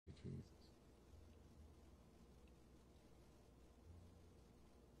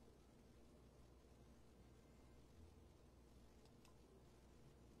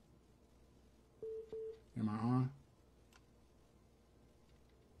Am I on?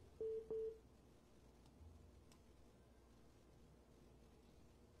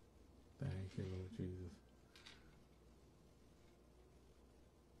 Thank you, Lord Jesus.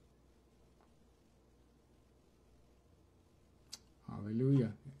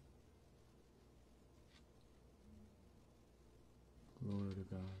 Hallelujah. Glory to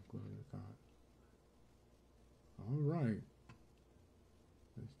God. Glory to God. All right.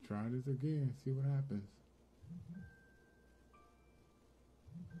 Let's try this again. See what happens.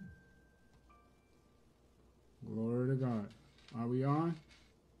 Glory to God. Are we on?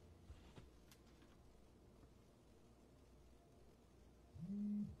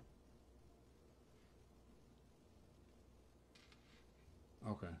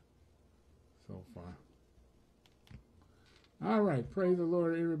 Okay. So far. All right. Praise the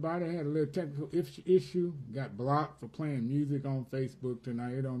Lord, everybody. I had a little technical issue. Got blocked for playing music on Facebook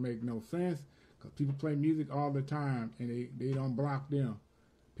tonight. It don't make no sense because people play music all the time and they don't block them.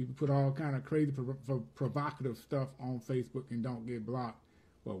 People put all kind of crazy provocative stuff on Facebook and don't get blocked.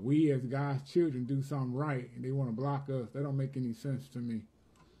 But we as God's children do something right and they want to block us. That don't make any sense to me.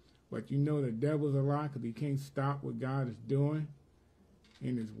 But you know the devil's a lie because he can't stop what God is doing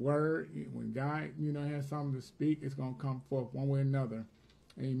in his word. When God, has something to speak, it's going to come forth one way or another.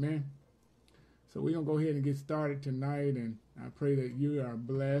 Amen. So we're going to go ahead and get started tonight. And I pray that you are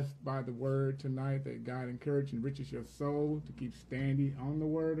blessed by the word tonight, that God encourages and enriches your soul to keep standing on the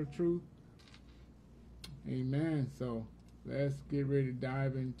word of truth. Amen. So let's get ready to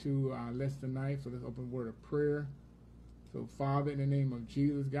dive into our lesson tonight. So let's open a word of prayer. So, Father, in the name of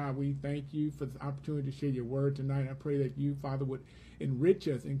Jesus, God, we thank you for this opportunity to share your word tonight. I pray that you, Father, would enrich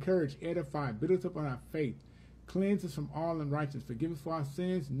us, encourage, edify, build us up on our faith, cleanse us from all unrighteousness, forgive us for our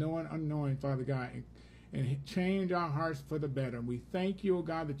sins, knowing, unknowing, Father God, and change our hearts for the better. And we thank you, O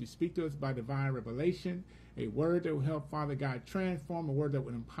God, that you speak to us by divine revelation, a word that will help, Father God, transform, a word that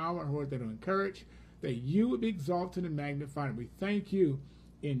would empower, a word that will encourage, that you would be exalted and magnified. And we thank you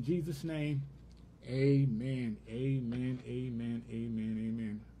in Jesus' name. Amen. Amen. Amen. Amen.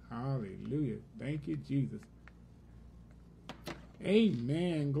 Amen. Hallelujah. Thank you, Jesus.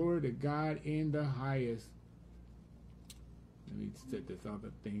 Amen. Glory to God in the highest. Let me set this other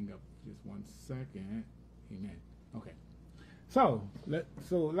thing up just 1 second. Amen. Okay. So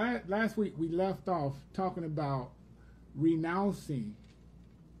last week we left off talking about renouncing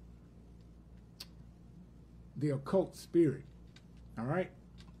the occult spirit. All right.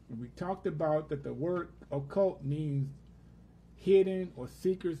 We talked about that the word occult means hidden or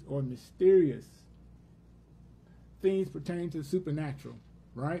secret or mysterious things pertaining to the supernatural,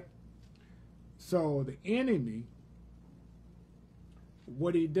 right? So the enemy,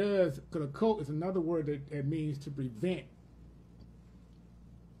 what he does, because occult is another word that means to prevent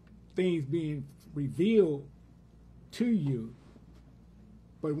things being revealed to you,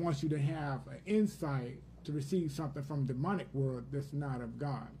 but wants you to have an insight to receive something from the demonic world that's not of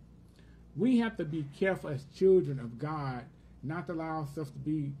God. We have to be careful as children of God not to allow ourselves to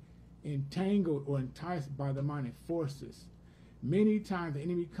be entangled or enticed by demonic forces. Many times the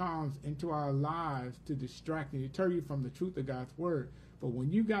enemy comes into our lives to distract and deter you from the truth of God's word. But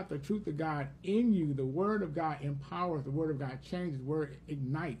when you got the truth of God in you, the word of God empowers, the word of God changes, the word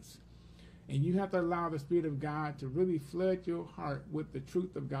ignites. And you have to allow the Spirit of God to really flood your heart with the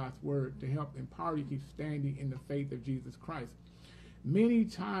truth of God's word to help empower you to keep standing in the faith of Jesus Christ. Many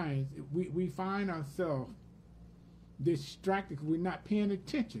times we find ourselves distracted because we're not paying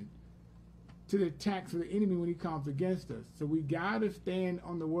attention to the attacks of the enemy when he comes against us. So we got to stand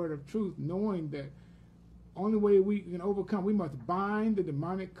on the word of truth, knowing that only way we can overcome, we must bind the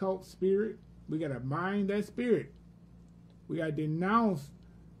demonic cult spirit. We got to bind that spirit. We got to denounce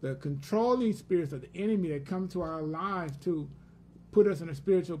the controlling spirits of the enemy that come to our lives to put us in a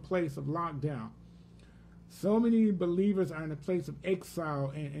spiritual place of lockdown. So many believers are in a place of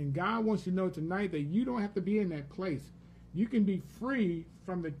exile, and God wants you to know tonight that you don't have to be in that place. You can be free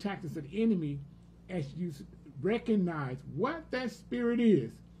from the tactics of the enemy as you recognize what that spirit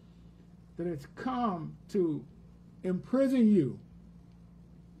is that has come to imprison you,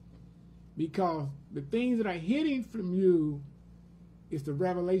 because the things that are hidden from you is the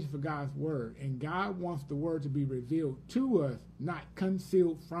revelation for God's word, and God wants the word to be revealed to us, not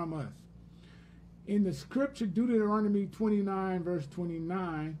concealed from us. In the scripture, Deuteronomy 29, verse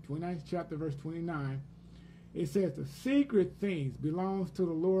 29, 29th chapter, verse 29, it says, the secret things belongs to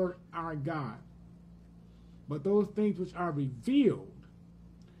the Lord our God, but those things which are revealed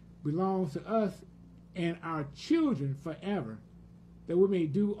belongs to us and our children forever, that we may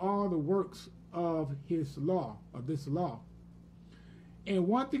do all the works of his law, of this law. And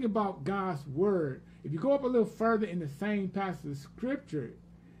one thing about God's word, If you go up a little further in the same passage of Scripture,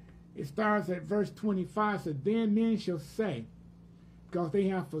 it starts at verse 25. So then men shall say, because they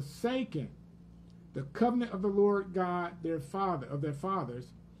have forsaken the covenant of the Lord God, their Father, of their fathers,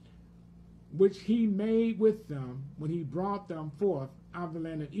 which he made with them when he brought them forth out of the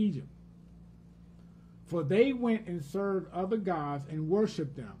land of Egypt. For they went and served other gods and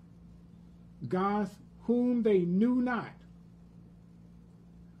worshipped them, gods whom they knew not,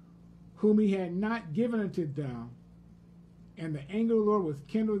 whom he had not given unto them. And the anger of the Lord was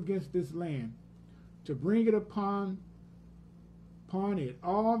kindled against this land, to bring it upon it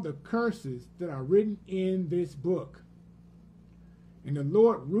all the curses that are written in this book. And the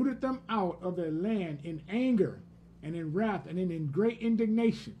Lord rooted them out of their land in anger and in wrath and in great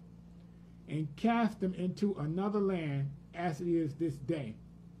indignation, and cast them into another land, as it is this day.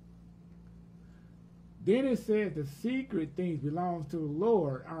 Then it says, the secret things belong to the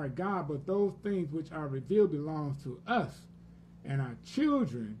Lord our God, but those things which are revealed belong to us and our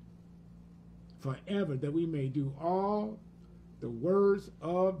children forever, that we may do all the words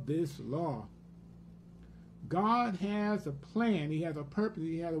of this law. God has a plan, he has a purpose,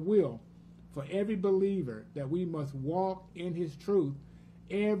 he has a will for every believer, that we must walk in his truth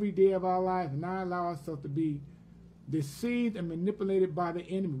every day of our life and not allow ourselves to be deceived and manipulated by the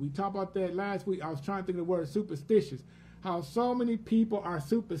enemy. We talked about that last week. I was trying to think of the word superstitious. How so many people are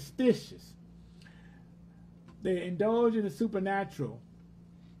superstitious. They indulge in the supernatural.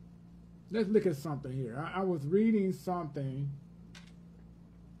 Let's look at something here. I was reading something.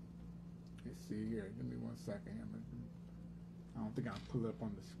 Let's see here. Give me 1 second. I don't think I'll pull it up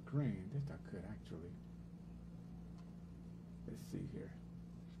on the screen. This I could actually. Let's see here.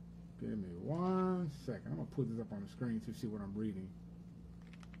 Give me 1 second. I'm going to put this up on the screen to see what I'm reading.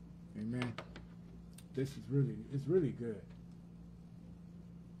 Amen. This is it's really good.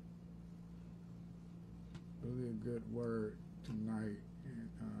 Really a good word tonight. And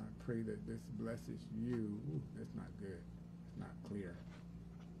I pray that this blesses you. Ooh, that's not good. It's not clear.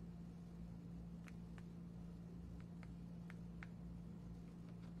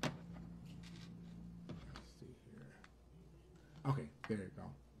 Let's see here. Okay, there you go.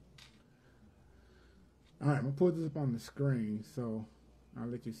 All right, I'm going to put this up on the screen, so I'll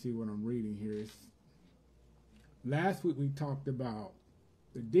let you see what I'm reading here. Last week we talked about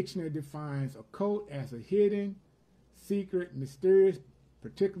the dictionary defines occult as a hidden, secret, mysterious,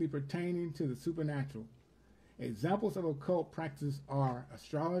 particularly pertaining to the supernatural. Examples of occult practices are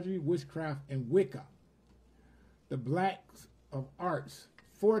astrology, witchcraft, and Wicca. The blacks of arts,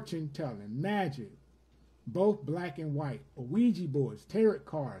 fortune telling, magic, both black and white, Ouija boards, tarot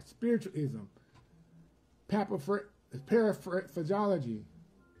cards, spiritualism, paraphrasology,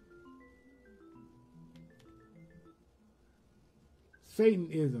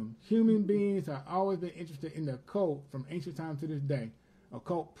 Satanism. Human beings have always been interested in the occult from ancient times to this day.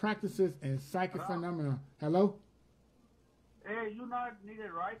 Occult practices and psychic phenomena. Hello? Hey, you not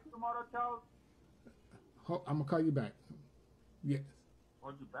needed right tomorrow, Charles? I'm going to call you back. Yes.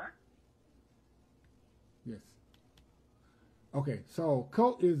 Call you back? Yes. Okay, so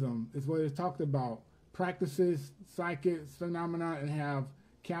occultism is what is talked about. Practices, psychic phenomena, and have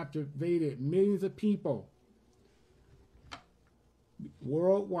captivated millions of people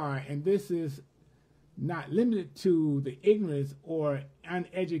worldwide. And this is not limited to the ignorant or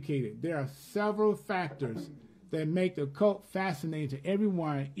uneducated. There are several factors that make the occult fascinating to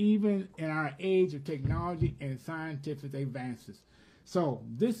everyone, even in our age of technology and scientific advances. So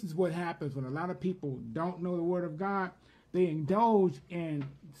this is what happens when a lot of people don't know the Word of God. They indulge in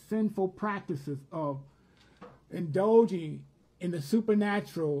sinful practices of indulging in the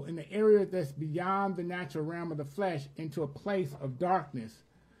supernatural, in the area that's beyond the natural realm of the flesh, into a place of darkness.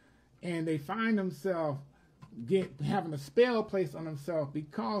 And they find themselves having a spell placed on themselves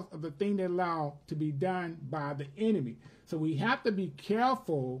because of the thing they allow to be done by the enemy. So we have to be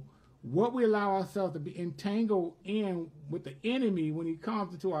careful what we allow ourselves to be entangled in with the enemy when he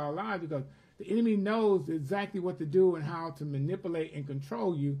comes into our lives, because the enemy knows exactly what to do and how to manipulate and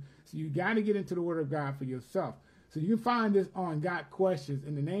control you. So you got to get into the Word of God for yourself. So you can find this on Got Questions.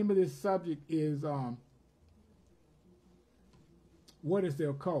 And the name of this subject is what is the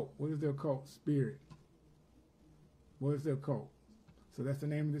occult? What is the occult spirit? What is the occult? So that's the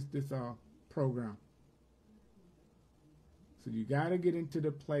name of this program. So you got to get into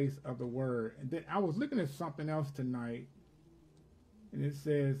the place of the Word. And then I was looking at something else tonight, and it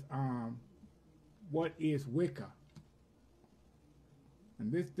says, what is Wicca?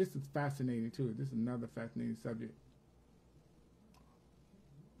 And this is fascinating too. This is another fascinating subject,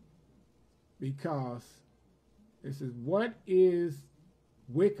 because it says, what is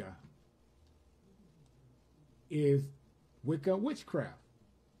Wicca? is Wicca witchcraft.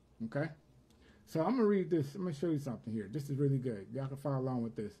 Okay? So I'm going to read this. I'm going to show you something here. This is really good. Y'all can follow along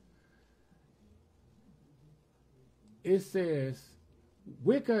with this. It says,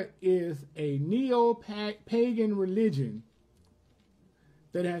 Wicca is a neo-pagan religion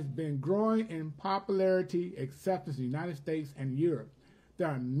that has been growing in popularity, acceptance in the United States and Europe. There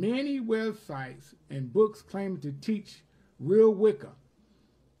are many websites and books claiming to teach real Wicca.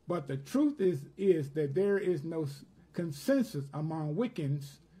 But the truth is that there is no consensus among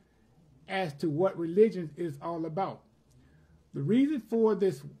Wiccans as to what religion is all about. The reason for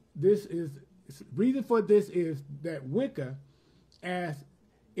this is that Wicca, as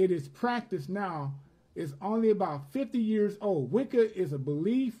it is practiced now, is only about 50 years old. Wicca is a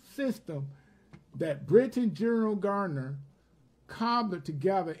belief system that Britain General Gardner cobbled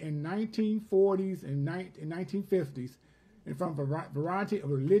together in 1940s and 1950s, and from a variety of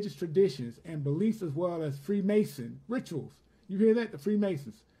religious traditions and beliefs, as well as Freemason rituals. You hear that? The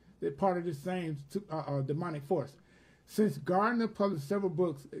Freemasons. They're part of the same demonic force. Since Gardner published several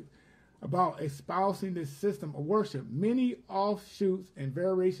books about espousing this system of worship, many offshoots and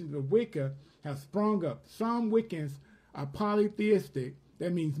variations of Wicca have sprung up. Some Wiccans are polytheistic,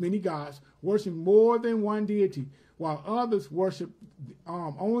 that means many gods, worship more than one deity, while others worship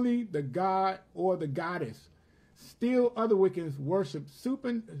only the god or the goddess. Still, other Wiccans worship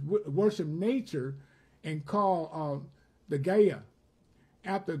nature and call the Gaia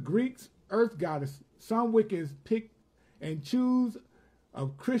after Greek's earth goddess. Some Wiccans pick and choose a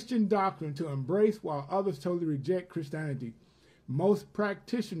Christian doctrine to embrace, while others totally reject Christianity. Most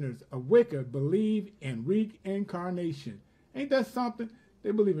practitioners of Wicca believe in reincarnation. Ain't that something? They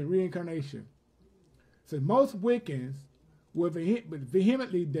believe in reincarnation. So most Wiccans will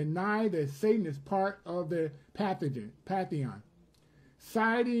vehemently deny that Satan is part of their pantheon,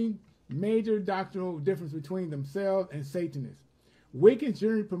 citing major doctrinal difference between themselves and Satanists. Wiccans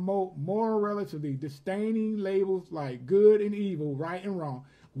generally promote moral relativity, disdaining labels like good and evil, right and wrong.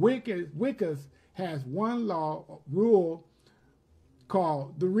 Wicca has one rule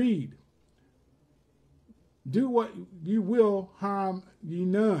called the reed. Do what you will, harm ye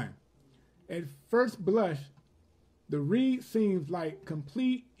none. At first blush, the reed seems like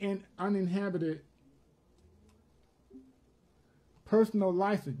complete and uninhabited personal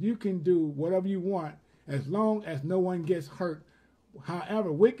license. You can do whatever you want as long as no one gets hurt.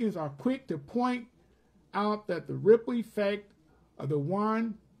 However, Wiccans are quick to point out that the ripple effect of the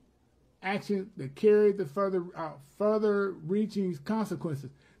one action that carry the further-reaching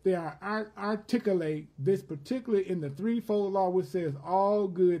consequences. They articulate this particularly in the threefold law, which says all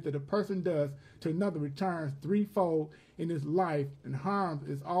good that a person does to another returns threefold in his life, and harm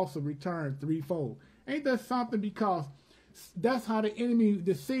is also returned threefold. Ain't that something? Because that's how the enemy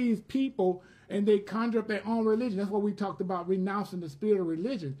deceives people, and they conjure up their own religion. That's what we talked about, renouncing the spirit of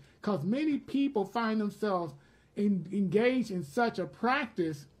religion. Because many people find themselves engaged in such a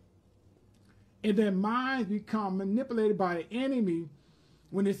practice, and their minds become manipulated by the enemy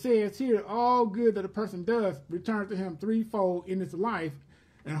when it says here, all good that a person does returns to him threefold in his life,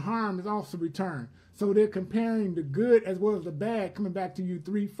 and harm is also returned. So they're comparing the good as well as the bad coming back to you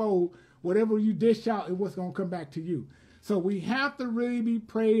threefold. Whatever you dish out is what's going to come back to you. So we have to really be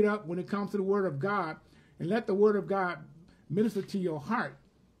prayed up when it comes to the Word of God, and let the Word of God minister to your heart.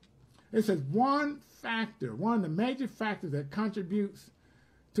 It says one of the major factors that contributes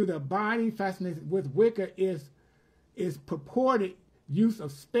to the abiding fascination with Wicca is purported use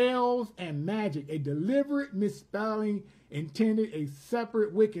of spells and magic, a deliberate misspelling intended a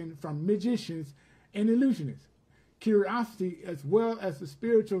separate Wiccan from magicians and illusionists. Curiosity, as well as the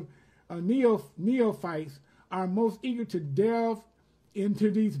spiritual neophytes, are most eager to delve into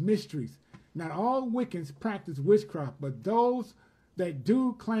these mysteries. Not all Wiccans practice witchcraft, but those that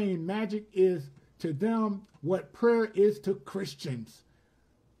do claim magic is to them what prayer is to Christians.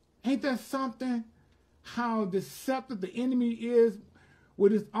 Ain't that something? How deceptive the enemy is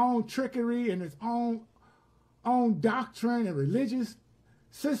with his own trickery and his own doctrine and religious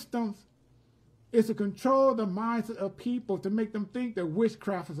systems. Is to control the minds of people to make them think that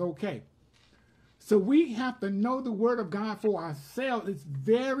witchcraft is okay. So we have to know the Word of God for ourselves. It's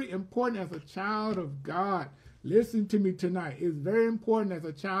very important as a child of God. Listen to me tonight. It's very important as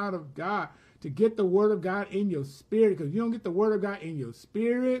a child of God to get the Word of God in your spirit. Because if you don't get the Word of God in your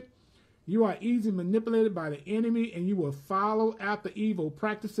spirit, you are easily manipulated by the enemy, and you will follow after evil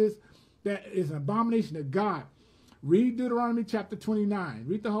practices that is an abomination to God. Read Deuteronomy chapter 29.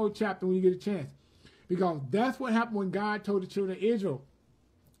 Read the whole chapter when you get a chance. Because that's what happened when God told the children of Israel.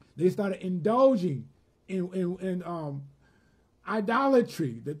 They started indulging in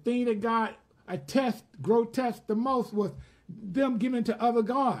idolatry, the thing that God grotesque the most was them giving to other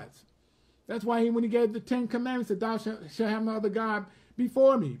gods. That's why when he gave the 10 Commandments, he said, thou shalt have no other God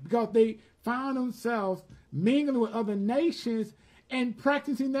before me. Because they found themselves mingling with other nations and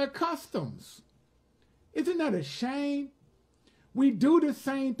practicing their customs. Isn't that a shame? We do the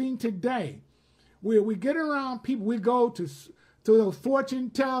same thing today. We get around people. We go to those fortune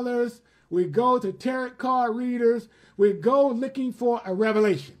tellers. We go to tarot card readers. We go looking for a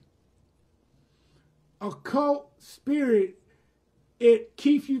revelation. Occult spirit, it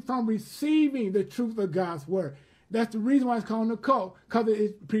keeps you from receiving the truth of God's word. That's the reason why it's called an occult, because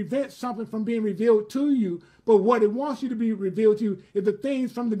it prevents something from being revealed to you. But what it wants you to be revealed to you is the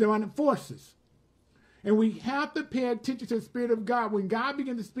things from the demonic forces. And we have to pay attention to the Spirit of God. When God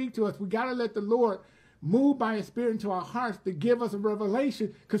begins to speak to us, we got to let the Lord move by His Spirit into our hearts to give us a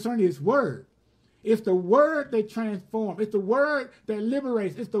revelation concerning His word. It's the word that transforms. It's the word that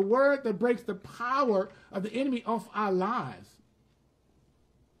liberates. It's the word that breaks the power of the enemy off our lives.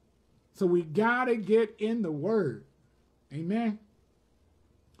 So we got to get in the word. Amen?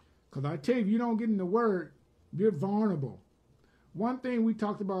 Because I tell you, if you don't get in the word, you're vulnerable. One thing we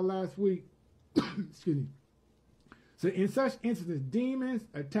talked about last week, excuse me. So in such instances, demons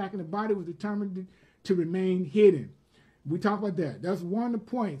attacking the body was determined to remain hidden. We talk about that. That's one of the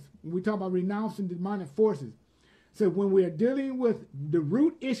points when we talk about renouncing demonic forces. So when we are dealing with the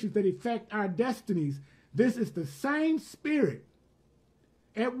root issues that affect our destinies, this is the same spirit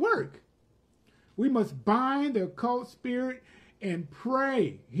at work. We must bind the occult spirit and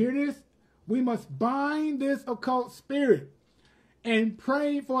pray. Hear this? We must bind this occult spirit and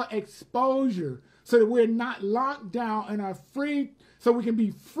pray for exposure so that we're not locked down and are free, so we can be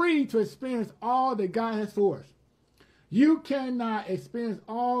free to experience all that God has for us. You cannot experience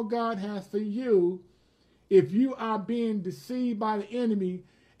all God has for you if you are being deceived by the enemy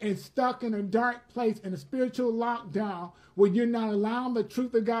and stuck in a dark place in a spiritual lockdown where you're not allowing the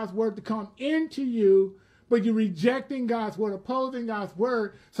truth of God's word to come into you, but you're rejecting God's word, opposing God's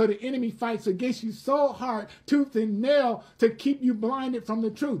word, so the enemy fights against you so hard, tooth and nail, to keep you blinded from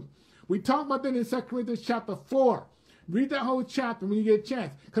the truth. We talk about that in 2 Corinthians chapter 4. Read that whole chapter when you get a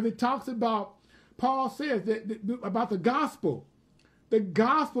chance, because it talks about, Paul says that about the gospel. The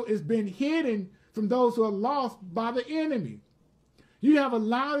gospel has been hidden from those who are lost by the enemy. You have a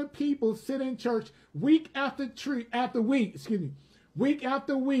lot of people sit in church week after week,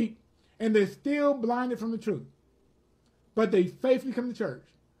 and they're still blinded from the truth. But they faithfully come to church.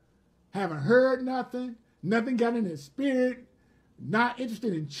 Haven't heard nothing. Nothing got in their spirit. Not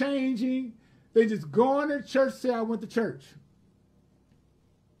interested in changing. They just go in their church, say, I went to church.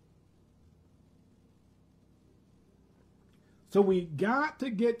 So we got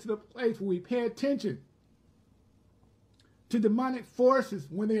to get to the place where we pay attention to demonic forces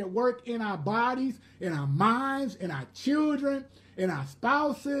when they're at work in our bodies, in our minds, in our children, in our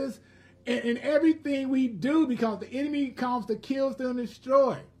spouses, in everything we do, because the enemy comes to kill, steal, and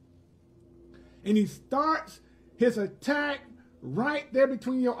destroy. And he starts his attack right there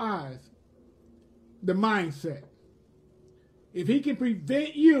between your eyes, the mindset. If he can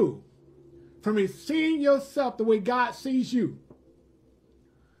prevent you from seeing yourself the way God sees you,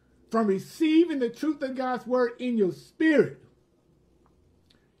 from receiving the truth of God's word in your spirit,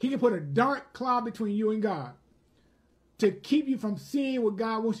 he can put a dark cloud between you and God to keep you from seeing what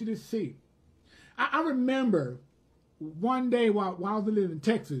God wants you to see. I remember one day while I was living in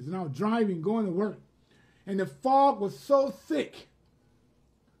Texas, and I was driving, going to work, and the fog was so thick,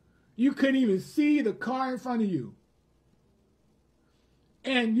 you couldn't even see the car in front of you.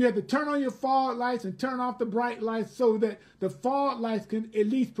 And you had to turn on your fog lights and turn off the bright lights so that the fog lights can at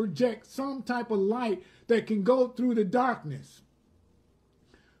least project some type of light that can go through the darkness.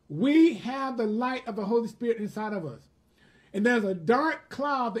 We have the light of the Holy Spirit inside of us. And there's a dark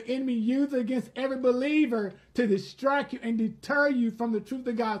cloud the enemy uses against every believer to distract you and deter you from the truth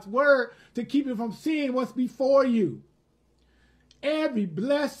of God's word, to keep you from seeing what's before you. Every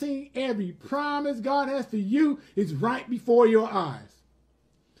blessing, every promise God has for you is right before your eyes.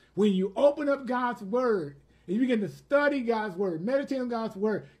 When you open up God's word and you begin to study God's word, meditate on God's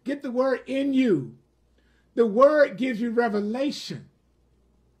word, get the word in you, the word gives you revelation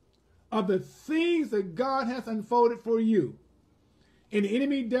of the things that God has unfolded for you. And the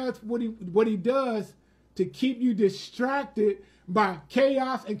enemy does what he does to keep you distracted by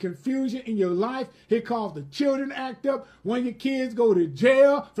chaos and confusion in your life. He calls the children to act up. One of your kids go to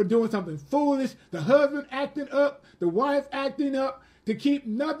jail for doing something foolish. The husband acting up. The wife acting up, to keep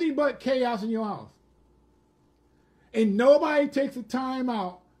nothing but chaos in your house. And nobody takes the time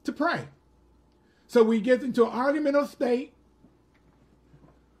out to pray. So we get into an argument of state.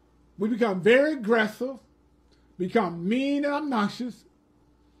 We become very aggressive, become mean and obnoxious,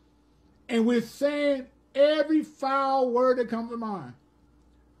 and we're saying every foul word that comes to mind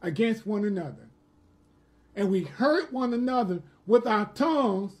against one another. And we hurt one another with our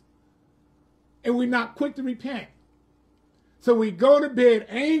tongues, and we're not quick to repent. So we go to bed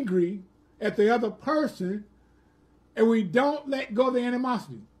angry at the other person, and we don't let go of the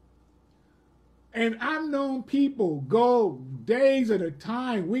animosity. And I've known people go days at a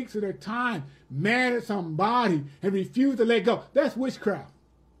time, weeks at a time, mad at somebody and refuse to let go. That's witchcraft.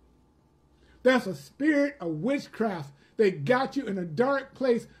 That's a spirit of witchcraft that got you in a dark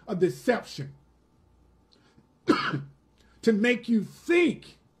place of deception to make you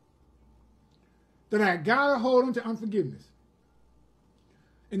think that I gotta hold on to unforgiveness.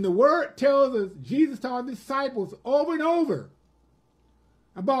 And the word tells us, Jesus told his disciples over and over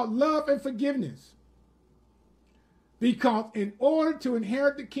about love and forgiveness. Because in order to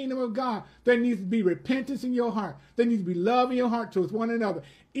inherit the kingdom of God, there needs to be repentance in your heart. There needs to be love in your heart towards one another.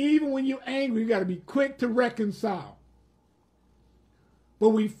 Even when you're angry, you got to be quick to reconcile. But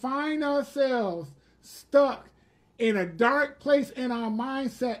we find ourselves stuck in a dark place in our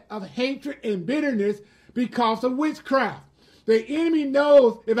mindset of hatred and bitterness because of witchcraft. The enemy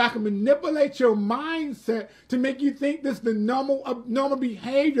knows if I can manipulate your mindset to make you think this is the normal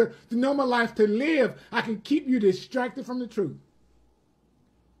behavior, the normal life to live, I can keep you distracted from the truth.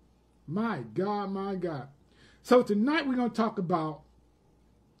 My God, my God. So tonight we're going to talk about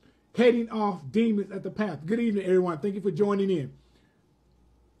heading off demons at the past. Good evening, everyone. Thank you for joining in.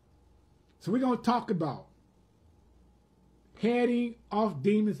 So we're going to talk about heading off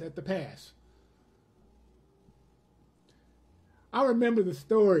demons at the past. I remember the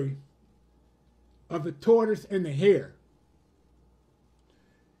story of the tortoise and the hare.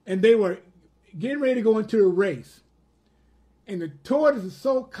 And they were getting ready to go into a race. And the tortoise is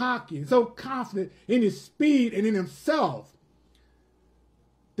so cocky and so confident in his speed and in himself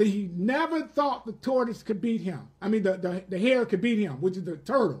that he never thought the tortoise could beat him. I mean, the hare could beat him, which is the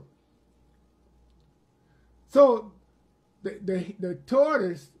turtle. So the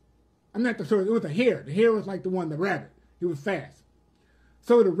tortoise, I'm not the tortoise, it was the hare. The hare was like the rabbit. He was fast.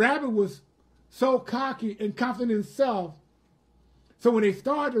 So the rabbit was so cocky and confident in himself. So when they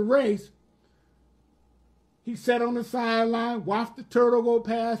started the race, he sat on the sideline, watched the turtle go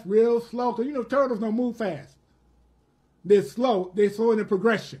past real slow. Because, turtles don't move fast. They're slow. They're slow in the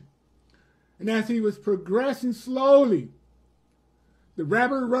progression. And as he was progressing slowly, the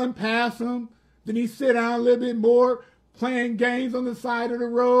rabbit would run past him. Then he'd sit down a little bit more, playing games on the side of the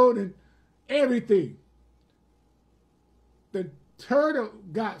road and everything. The turtle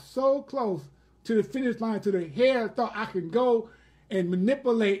got so close to the finish line to the hare thought I could go and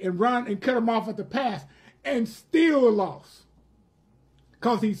manipulate and run and cut him off at the pass and still lost.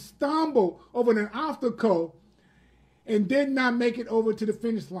 Because he stumbled over an obstacle and did not make it over to the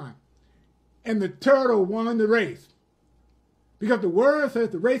finish line. And the turtle won the race. Because the word says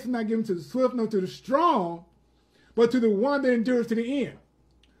the race is not given to the swift nor to the strong, but to the one that endures to the end.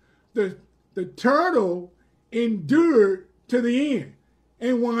 The turtle endured to the end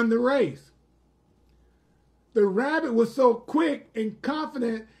and won the race. The rabbit was so quick and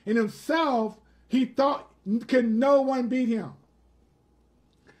confident in himself, he thought could no one beat him.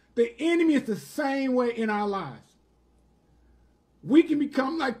 The enemy is the same way in our lives. We can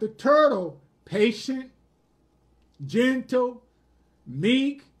become like the turtle, patient, gentle,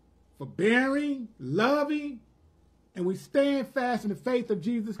 meek, forbearing, loving, and we stand fast in the faith of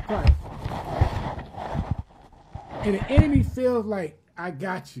Jesus Christ. And the enemy feels like, I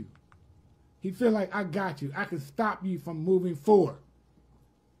got you. He feels like, I got you. I can stop you from moving forward.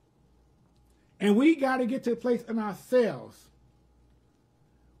 And we got to get to a place in ourselves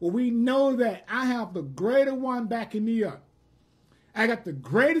where we know that I have the greater one backing me up. I got the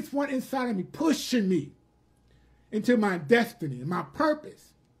greatest one inside of me pushing me into my destiny and my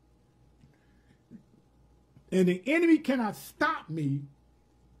purpose. And the enemy cannot stop me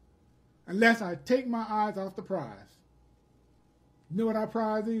unless I take my eyes off the prize. You know what our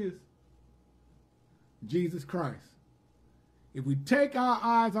prize is? Jesus Christ. If we take our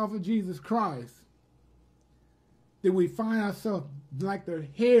eyes off of Jesus Christ, then we find ourselves like the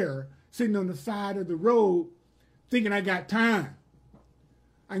hare sitting on the side of the road thinking I got time.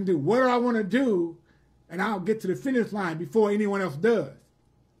 I can do whatever I want to do and I'll get to the finish line before anyone else does.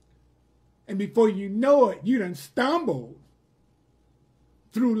 And before you know it, you done stumbled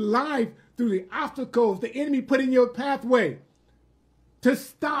through life, through the obstacles the enemy put in your pathway to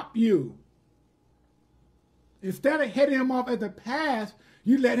stop you. Instead of heading him off at the pass,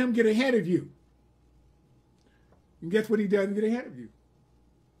 you let him get ahead of you. And guess what he does to get ahead of you?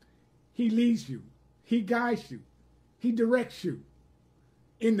 He leads you. He guides you. He directs you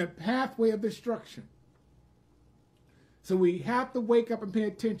in the pathway of destruction. So we have to wake up and pay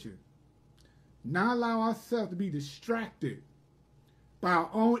attention. Not allow ourselves to be distracted by our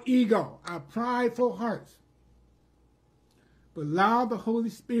own ego, our prideful hearts. But allow the Holy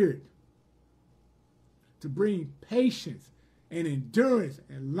Spirit to bring patience and endurance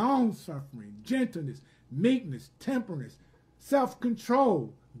and long-suffering, gentleness, meekness, temperance,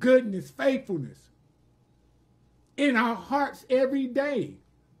 self-control, goodness, faithfulness in our hearts every day.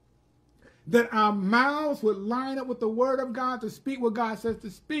 That our mouths would line up with the word of God to speak what God says to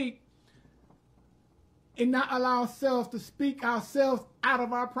speak, and not allow ourselves to speak ourselves out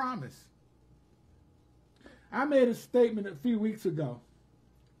of our promise. I made a statement a few weeks ago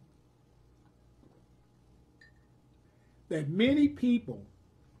that many people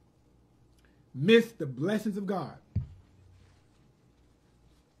miss the blessings of God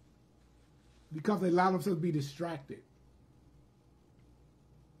because they allow themselves to be distracted.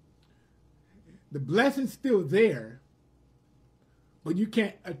 The blessing's still there, but you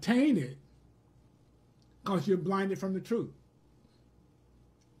can't attain it because you're blinded from the truth.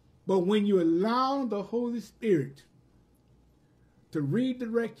 But when you allow the Holy Spirit to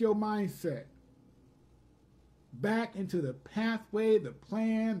redirect your mindset back into the pathway, the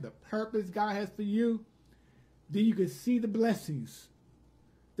plan, the purpose God has for you, then you can see the blessings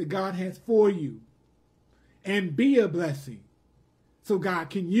that God has for you and be a blessing so God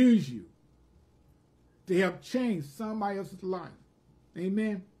can use you to help change somebody else's life.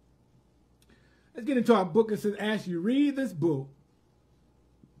 Amen. Let's get into our book. It says, as you read this book,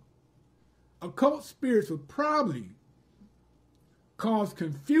 occult spirits will probably cause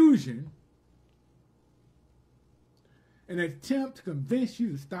confusion and attempt to convince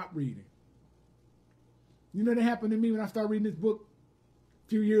you to stop reading. You know that happened to me when I started reading this book a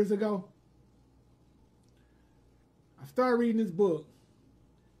few years ago? I started reading this book,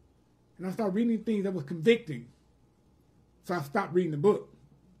 and I started reading things that was convicting. So I stopped reading the book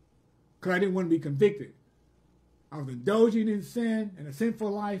because I didn't want to be convicted. I was indulging in sin and a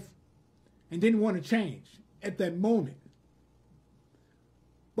sinful life and didn't want to change at that moment.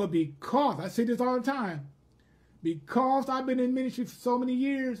 But because, I say this all the time, because I've been in ministry for so many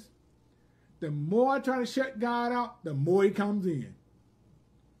years, the more I try to shut God out, the more he comes in.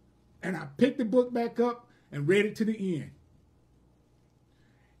 And I picked the book back up and read it to the end.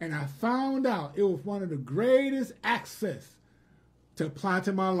 And I found out it was one of the greatest access to apply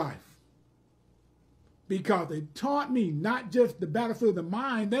to my life. Because it taught me not just the battlefield of the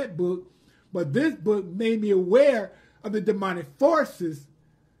mind, that book, but this book made me aware of the demonic forces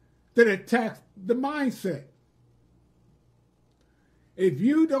that attack the mindset. If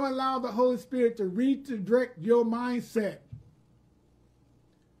you don't allow the Holy Spirit to redirect your mindset,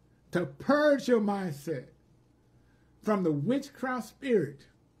 to purge your mindset from the witchcraft spirit,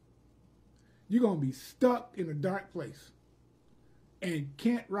 you're going to be stuck in a dark place and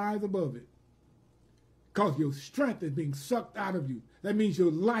can't rise above it because your strength is being sucked out of you. That means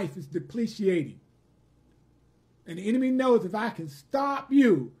your life is depreciating. And the enemy knows if I can stop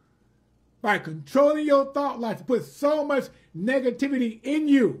you by controlling your thought life, to put so much negativity in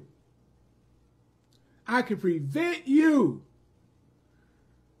you, I can prevent you,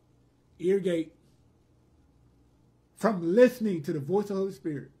 ear gate, from listening to the voice of the Holy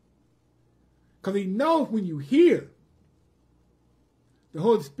Spirit. Because he knows when you hear, the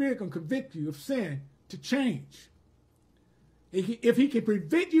Holy Spirit can convict you of sin to change. If he can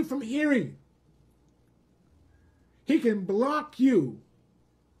prevent you from hearing, he can block you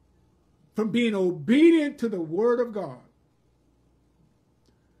from being obedient to the word of God.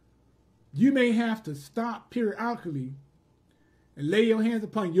 You may have to stop periodically and lay your hands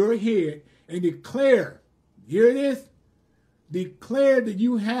upon your head and declare, hear it is, declare that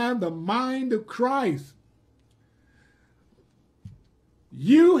you have the mind of Christ.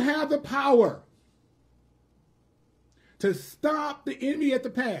 You have the power to stop the enemy at the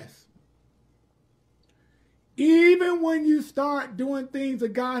pass. Even when you start doing things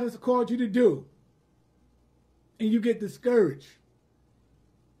that God has called you to do and you get discouraged,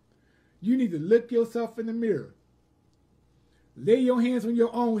 you need to look yourself in the mirror. Lay your hands on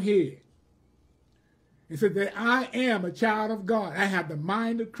your own head and say that I am a child of God. I have the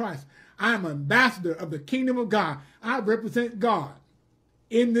mind of Christ. I am an ambassador of the kingdom of God. I represent God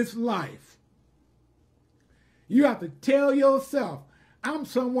in this life. You have to tell yourself, I'm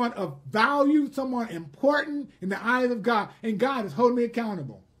someone of value, someone important in the eyes of God, and God is holding me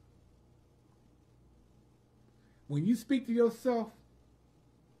accountable. When you speak to yourself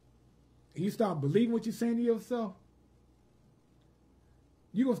and you start believing what you're saying to yourself,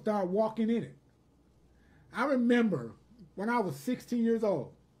 you're going to start walking in it. I remember when I was 16 years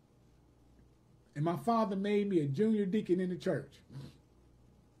old, and my father made me a junior deacon in the church.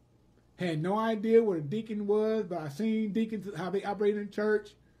 Had no idea what a deacon was, but I seen deacons, how they operate in church.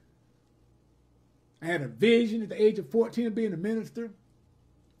 I had a vision at the age of 14 of being a minister.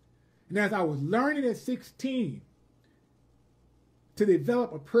 And as I was learning at 16 to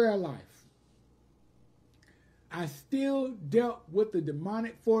develop a prayer life, I still dealt with the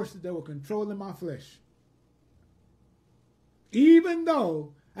demonic forces that were controlling my flesh. Even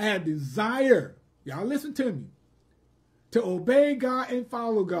though I had desire, y'all listen to me, to obey God and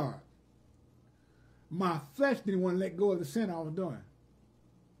follow God, my flesh didn't want to let go of the sin I was doing.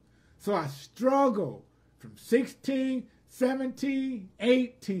 So I struggled from 16, 17,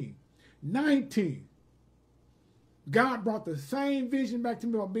 18, 19. God brought the same vision back to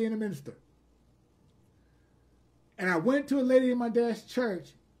me about being a minister. And I went to a lady in my dad's church,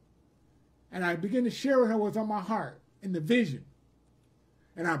 and I began to share with her what's on my heart in the vision.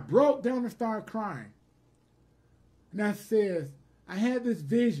 And I broke down and started crying. And I said, I had this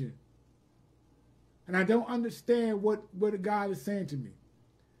vision, and I don't understand what God is saying to me.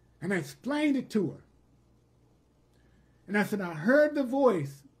 And I explained it to her. And I said, I heard the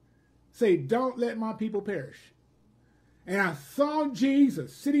voice say, don't let my people perish. And I saw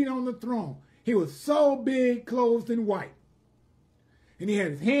Jesus sitting on the throne. He was so big, clothed in white. And he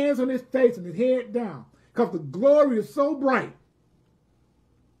had his hands on his face and his head down because the glory is so bright.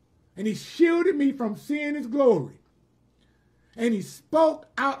 And he shielded me from seeing his glory. And he spoke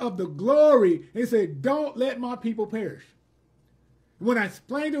out of the glory and said, don't let my people perish. When I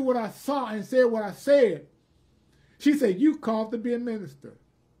explained to her what I saw and said what I said, she said, you called to be a minister.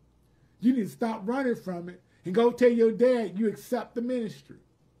 You need to stop running from it and go tell your dad you accept the ministry.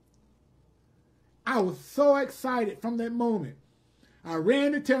 I was so excited from that moment. I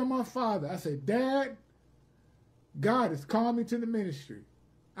ran to tell my father. I said, Dad, God has called me to the ministry.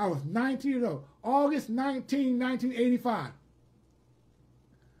 I was 19 years old. August 19, 1985.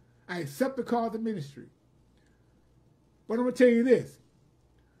 I accept the call to ministry. But I'm going to tell you this.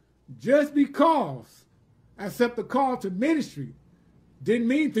 Just because I accept the call to ministry didn't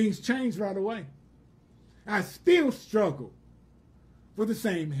mean things changed right away. I still struggle with the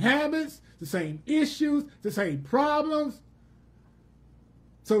same habits, the same issues, the same problems.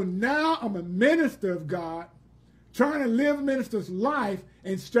 So now I'm a minister of God, trying to live a minister's life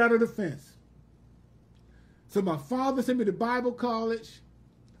and straddle the fence. So my father sent me to Bible college.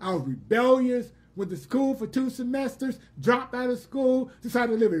 I was rebellious, went to school for 2 semesters, dropped out of school,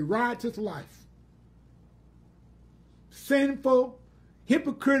 decided to live a righteous life. Sinful,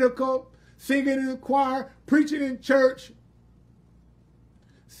 hypocritical, singing in the choir, preaching in church,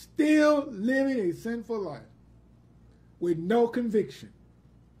 still living a sinful life with no conviction.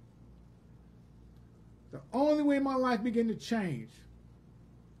 The only way my life began to change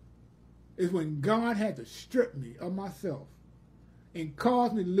is when God had to strip me of myself and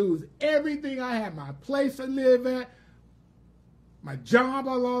cause me to lose everything I had, my place to live at, my job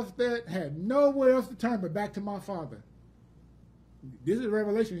I lost that, had nowhere else to turn but back to my father. This is a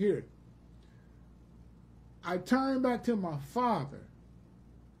revelation here. I turned back to my father,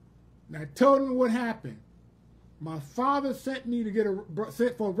 and I told him what happened. My father sent me to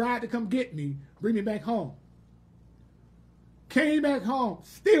sent for a ride to come get me, bring me back home. Came back home,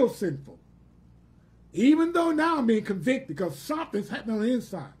 still sinful. Even though now I'm being convicted because something's happening on the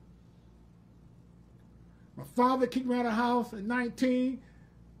inside. My father kicked me out of the house at 19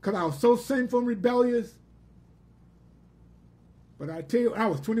 because I was so sinful and rebellious. But I tell you, I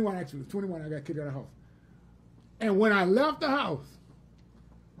was 21 actually. I was 21 I got kicked out of the house. And when I left the house,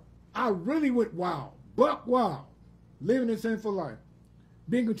 I really went wild, buck wild, living a sinful life,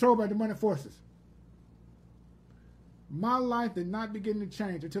 being controlled by demonic forces. My life did not begin to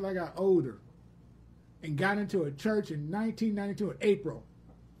change until I got older and got into a church in 1992 in April,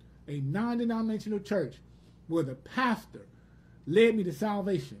 a non-denominational church where the pastor led me to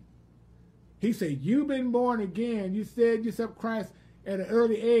salvation. He said, you've been born again. You said you accept Christ at an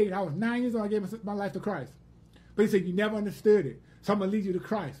early age. I was 9 years old. I gave my life to Christ. But he said, you never understood it. So I'm going to lead you to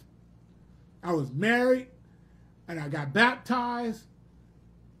Christ. I was married, and I got baptized.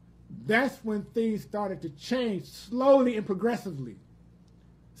 That's when things started to change slowly and progressively.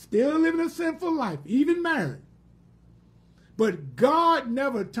 Still living a sinful life, even married. But God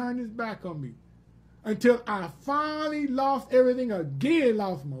never turned his back on me until I finally lost everything again.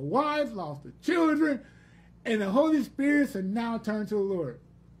 Lost my wife, lost the children, and the Holy Spirit had now turned to the Lord.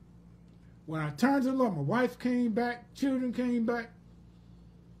 When I turned to the Lord, my wife came back, children came back.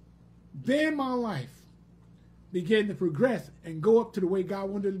 Then my life began to progress and go up to the way God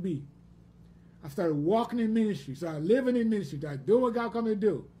wanted it to be. I started walking in ministry, started living in ministry, started doing what God called me to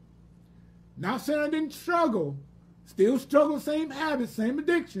do. Not saying I didn't struggle, still struggle, same habits, same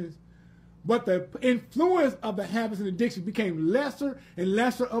addictions, but the influence of the habits and addictions became lesser and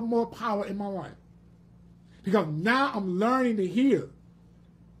lesser of more power in my life. Because now I'm learning to hear,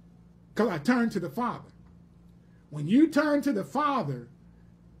 because I turned to the Father. When you turn to the Father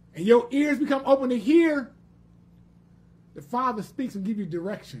and your ears become open to hear, the Father speaks and gives you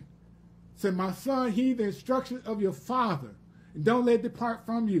direction. Said, my son, heed the instructions of your father, and don't let it depart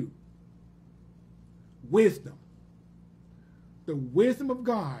from you. Wisdom. The wisdom of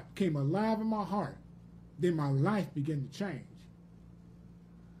God came alive in my heart. Then my life began to change.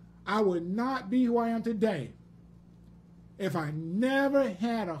 I would not be who I am today if I never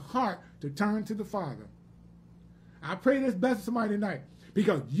had a heart to turn to the Father. I pray this bless somebody tonight,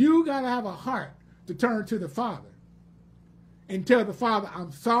 because you got to have a heart to turn to the Father and tell the Father,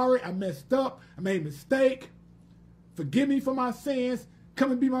 I'm sorry, I messed up, I made a mistake, forgive me for my sins,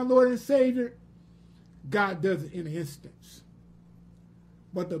 come and be my Lord and Savior. God does it in an instance.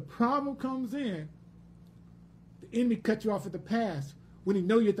 But the problem comes in, the enemy cuts you off at the pass when he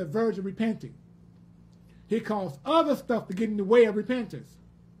knows you're at the verge of repenting. He calls other stuff to get in the way of repentance.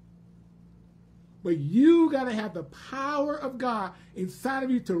 But you got to have the power of God inside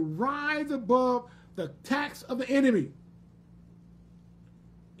of you to rise above the attacks of the enemy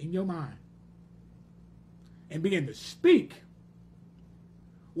in your mind and begin to speak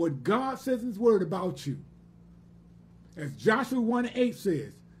what God says in his word about you. As Joshua 1:8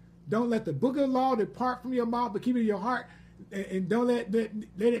 says, don't let the book of the law depart from your mouth, but keep it in your heart, and don't let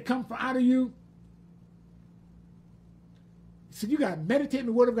it come from out of you. So you got to meditate in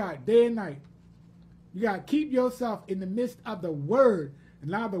the word of God day and night. You got to keep yourself in the midst of the word and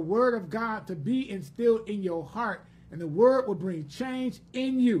allow the word of God to be instilled in your heart, and the word will bring change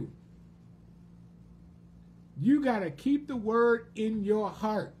in you. You got to keep the word in your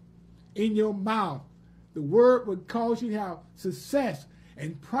heart, in your mouth. The word will cause you to have success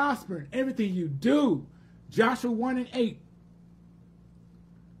and prosper in everything you do. Joshua 1:8.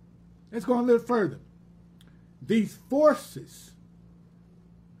 Let's go a little further. These forces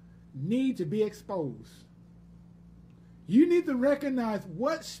need to be exposed. You need to recognize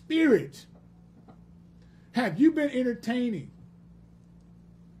what spirit have you been entertaining.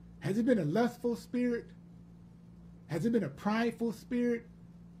 Has it been a lustful spirit? Has it been a prideful spirit?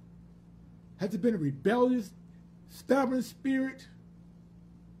 Has it been a rebellious, stubborn spirit?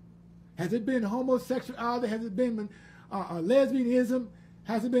 Has it been homosexuality? Has it been lesbianism?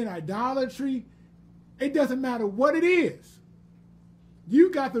 Has it been idolatry? It doesn't matter what it is.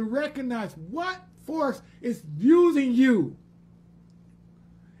 You got to recognize what force is using you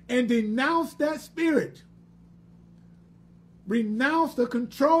and denounce that spirit. Renounce the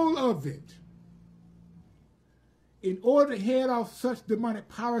control of it. In order to head off such demonic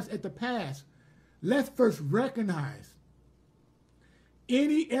powers at the past, let's first recognize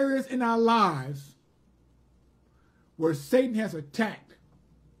any areas in our lives where Satan has attacked.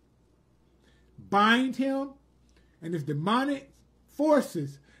 Bind him and his demonic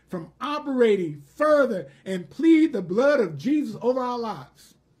forces from operating further and plead the blood of Jesus over our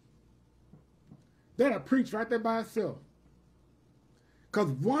lives. That'll preach right there by itself. Because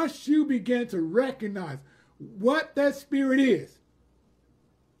once you begin to recognize what that spirit is,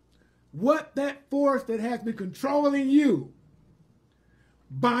 what that force that has been controlling you,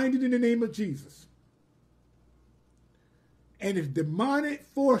 bind it in the name of Jesus. And his demonic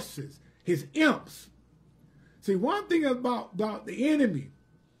forces, his imps. See, one thing about the enemy,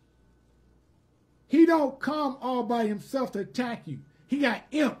 he don't come all by himself to attack you. He got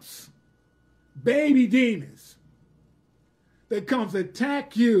imps, baby demons, that comes to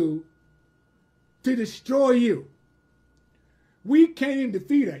attack you to destroy you. We can't even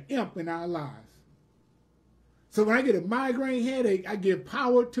defeat an imp in our lives. So when I get a migraine headache, I give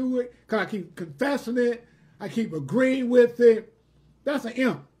power to it because I keep confessing it. I keep agreeing with it. That's an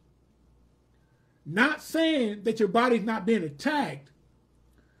imp. Not saying that your body's not being attacked,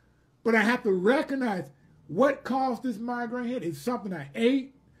 but I have to recognize what caused this migraine headache. It's something I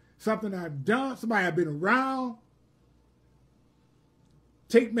ate, something I've done, somebody I've been around.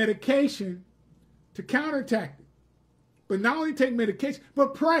 Take medication to counterattack it. But not only take medication,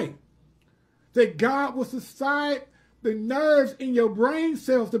 but pray that God will subside the nerves in your brain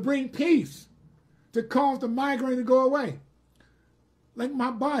cells to bring peace, to cause the migraine to go away. Like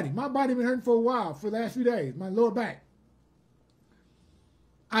my body been hurting for a while, for the last few days, my lower back.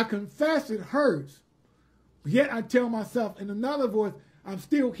 I confess it hurts, but yet I tell myself in another voice, I'm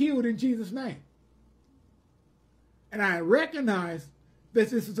still healed in Jesus' name. And I recognize that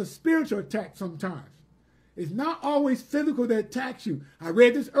this is a spiritual attack sometimes. It's not always physical that attacks you. I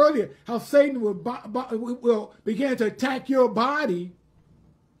read this earlier, how Satan will begin to attack your body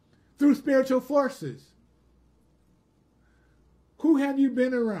through spiritual forces. Who have you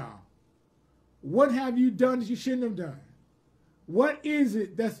been around? What have you done that you shouldn't have done? What is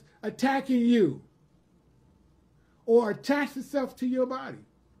it that's attacking you or attached itself to your body?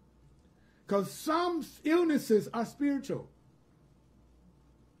 Because some illnesses are spiritual.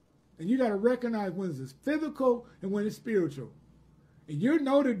 And you got to recognize when it's physical and when it's spiritual. And you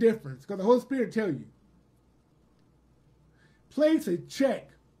know the difference because the Holy Spirit tell you. Place a check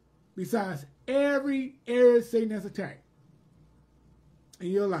besides every area Satan has attacked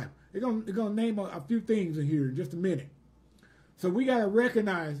in your life. They're gonna name a few things in here in just a minute. So we got to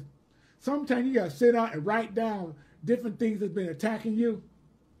recognize sometimes you got to sit out and write down different things that's been attacking you.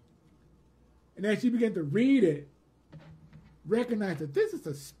 And as you begin to read it, recognize that this is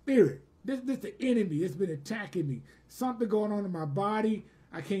a spirit. This is the enemy that's been attacking me. Something going on in my body.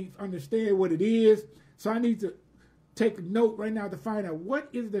 I can't understand what it is. So I need to take a note right now to find out what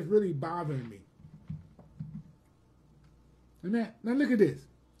is it that's really bothering me. Now look at this.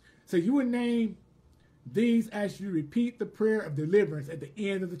 So you would name these as you repeat the prayer of deliverance at the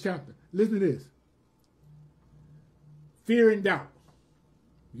end of the chapter. Listen to this. Fear and doubt.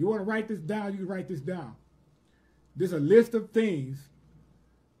 If you want to write this down, you can write this down. There's a list of things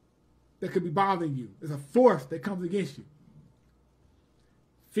that could be bothering you. There's a force that comes against you.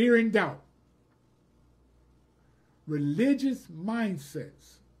 Fear and doubt. Religious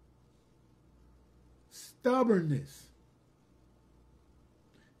mindsets. Stubbornness.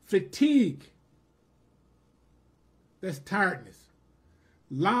 Fatigue. That's tiredness.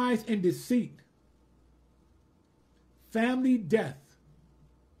 Lies and deceit. Family death.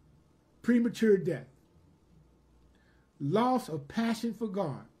 Premature death. Loss of passion for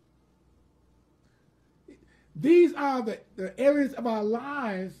God. These are the areas of our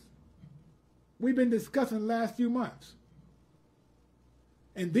lives we've been discussing the last few months.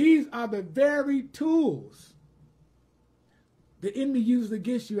 And these are the very tools the enemy uses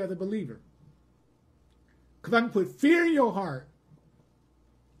against you as a believer. Because I can put fear in your heart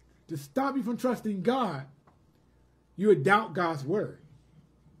to stop you from trusting God. You would doubt God's word.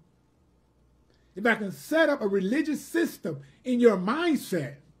 If I can set up a religious system in your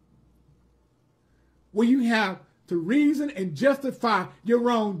mindset where you have to reason and justify your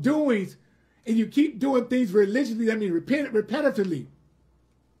wrongdoings and you keep doing things religiously, that means repetitively.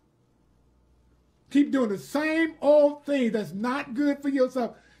 Keep doing the same old thing that's not good for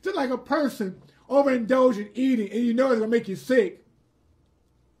yourself. Just like a person overindulging eating and you know it's going to make you sick.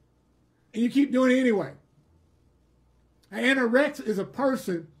 And you keep doing it anyway. An anorexic is a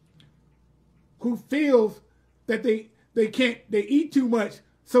person who feels that they eat too much,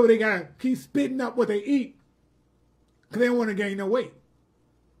 so they gotta keep spitting up what they eat because they don't want to gain no weight.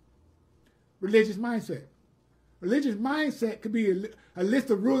 Religious mindset. Religious mindset could be a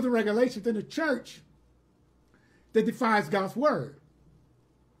list of rules and regulations in the church that defies God's word.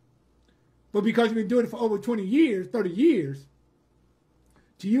 But because you've been doing it for over 20 years, 30 years,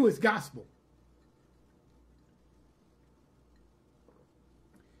 to you it's gospel.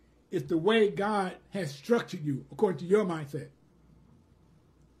 It's the way God has structured you according to your mindset,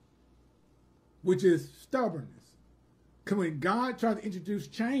 which is stubbornness. Because when God tries to introduce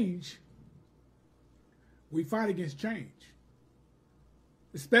change, we fight against change.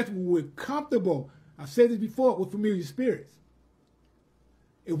 Especially when we're comfortable. I've said this before with familiar spirits.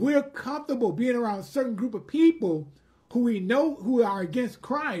 If we're comfortable being around a certain group of people who we know who are against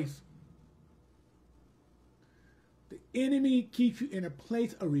Christ, the enemy keeps you in a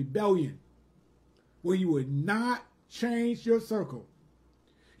place of rebellion where you would not change your circle.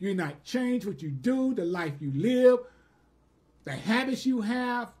 You not change what you do, the life you live, the habits you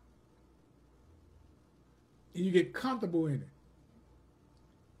have, and you get comfortable in it.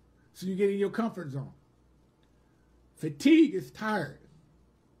 So you get in your comfort zone. Fatigue is tired.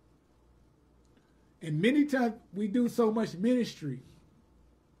 And many times we do so much ministry,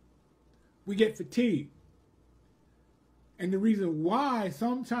 we get fatigued. And the reason why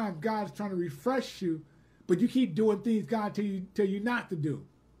sometimes God is trying to refresh you, but you keep doing things God tell you not to do.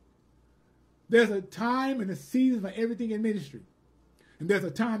 There's a time and a season for everything in ministry. And there's a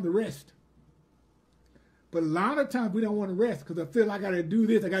time to rest. But a lot of times we don't want to rest because I feel like I got to do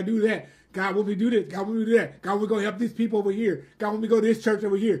this, I got to do that. God want me to do this, God want me to do that. God want me to go help these people over here. God want me to go to this church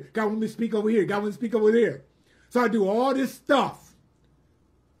over here. God want me to speak over here. God want me to speak over there. So I do all this stuff.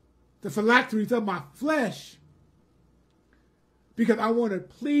 The phylacteries of my flesh. Because I want to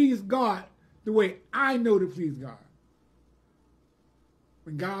please God the way I know to please God.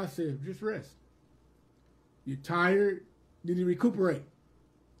 when God says, just rest. You're tired, you need to recuperate.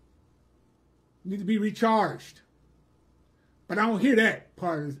 You need to be recharged. But I don't hear that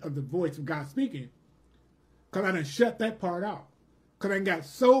part of the voice of God speaking, because I done shut that part out. Because I got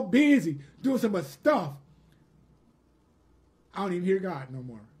so busy doing so much stuff, I don't even hear God no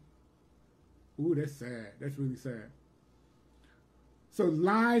more. Ooh, that's sad. That's really sad. So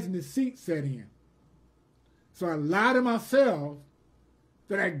lies and deceit set in. So I lie to myself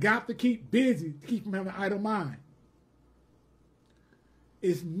that I got to keep busy to keep from having an idle mind.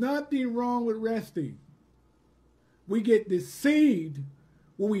 It's nothing wrong with resting. We get deceived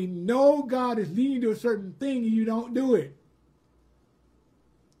when we know God is leading you to a certain thing and you don't do it.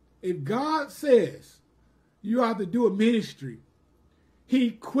 If God says you have to do a ministry, He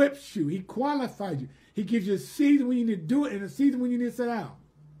equips you, He qualifies you, He gives you a season when you need to do it and a season when you need to sit out.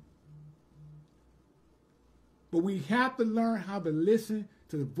 But we have to learn how to listen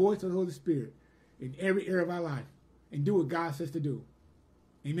to the voice of the Holy Spirit in every area of our life and do what God says to do.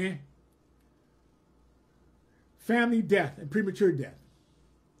 Amen? Family death and premature death.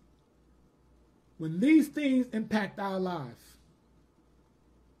 When these things impact our lives,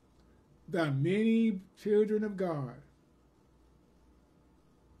 there are many children of God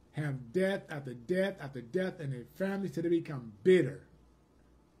have death after death after death in their families till they become bitter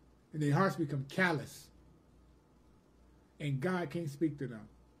and their hearts become callous and God can't speak to them.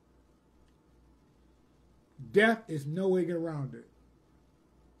 Death is no way to get around it.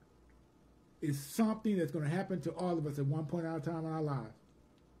 It's something that's going to happen to all of us at one point in our time in our lives.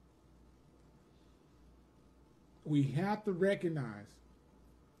 We have to recognize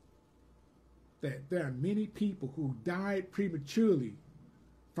that there are many people who died prematurely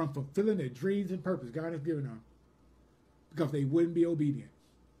from fulfilling their dreams and purpose God has given them because they wouldn't be obedient.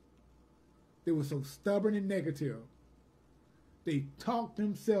 They were so stubborn and negative, they talked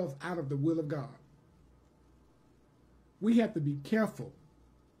themselves out of the will of God. We have to be careful,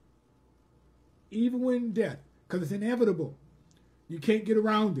 even when death, because it's inevitable. You can't get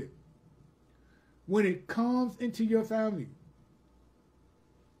around it. When it comes into your family,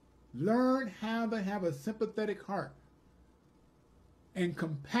 learn how to have a sympathetic heart and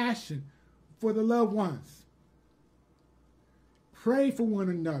compassion for the loved ones. Pray for one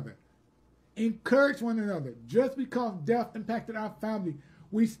another. Encourage one another. Just because death impacted our family,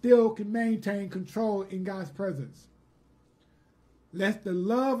 we still can maintain control in God's presence. Let the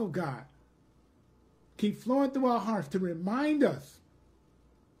love of God keep flowing through our hearts to remind us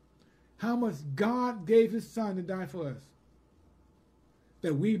how much God gave His Son to die for us,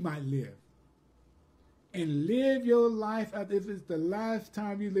 that we might live. And live your life as if it's the last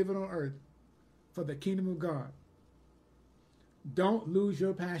time you live it on earth for the kingdom of God. Don't lose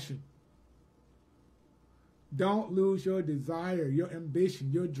your passion. Don't lose your desire, your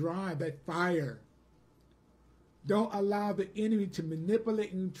ambition, your drive, that fire. Don't allow the enemy to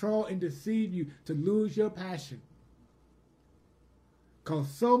manipulate and control and deceive you to lose your passion. Because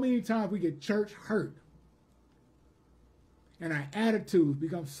so many times we get church hurt and our attitudes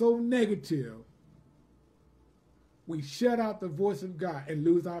become so negative, we shut out the voice of God and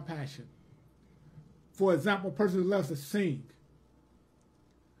lose our passion. For example, a person who loves to sing.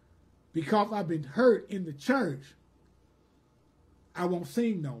 Because I've been hurt in the church, I won't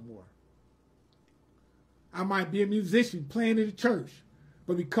sing no more. I might be a musician playing in the church,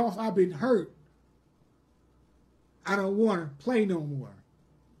 but because I've been hurt, I don't want to play no more.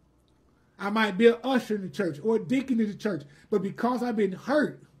 I might be an usher in the church or a deacon in the church, but because I've been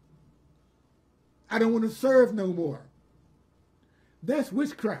hurt, I don't want to serve no more. That's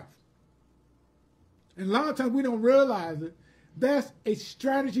witchcraft. And a lot of times we don't realize it. That's a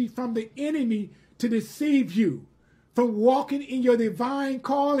strategy from the enemy to deceive you from walking in your divine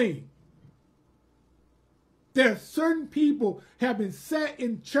calling. There are certain people have been set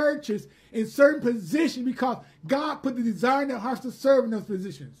in churches in certain positions because God put the desire in their hearts to serve in those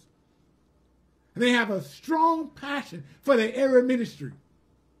positions. And they have a strong passion for their area of ministry.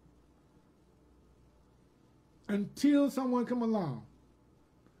 Until someone come along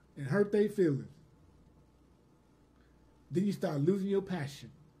and hurt their feelings. Then you start losing your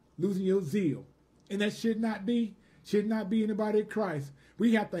passion, losing your zeal. And that should not be in the body of Christ.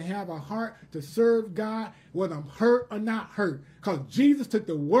 We have to have a heart to serve God, whether I'm hurt or not hurt. Because Jesus took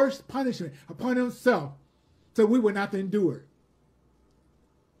the worst punishment upon Himself so we would not endure it.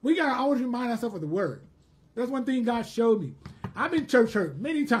 We got to always remind ourselves of the Word. That's one thing God showed me. I've been church hurt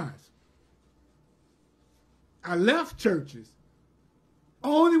many times. I left churches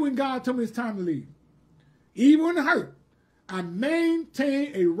only when God told me it's time to leave. Even when hurt, I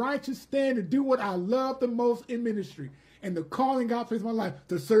maintain a righteous stand to do what I love the most in ministry. and the calling God placed in my life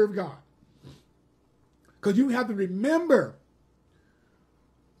to serve God. Because you have to remember,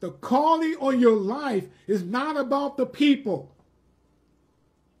 the calling on your life is not about the people.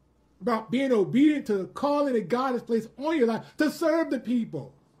 About being obedient to the calling that God has placed on your life to serve the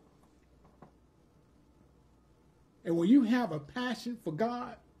people. And when you have a passion for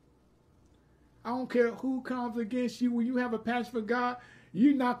God, I don't care who comes against you. When you have a passion for God,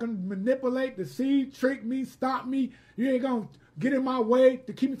 you're not going to manipulate, deceive, trick me, stop me. You ain't going to get in my way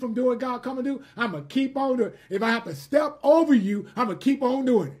to keep me from doing what God come and do. I'm going to keep on doing it. If I have to step over you, I'm going to keep on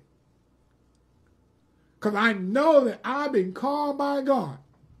doing it. Because I know that I've been called by God.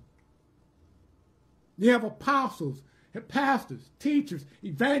 You have apostles, and pastors, teachers,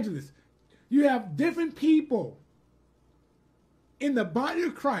 evangelists. You have different people in the body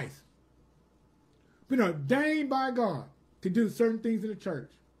of Christ been ordained by God to do certain things in the church.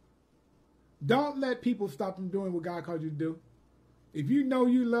 Don't let people stop from doing what God called you to do. If you know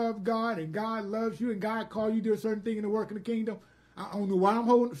you love God and God loves you and God called you to do a certain thing in the work in the kingdom, I don't know why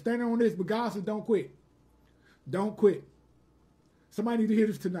I'm standing on this, but God says don't quit. Don't quit. Somebody need to hear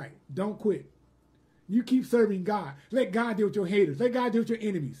this tonight. Don't quit. You keep serving God. Let God deal with your haters. Let God deal with your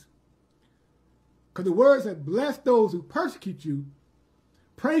enemies. Because the word said, bless those who persecute you.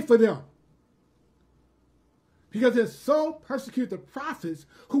 Pray for them. Because they so persecute the prophets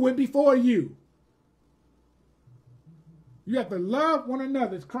who went before you. You have to love one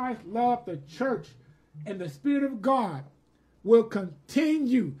another as Christ loved the church. And the Spirit of God will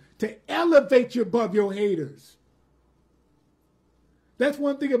continue to elevate you above your haters. That's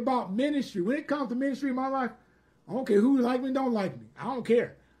one thing about ministry. When it comes to ministry in my life, I don't care who like me, don't like me. I don't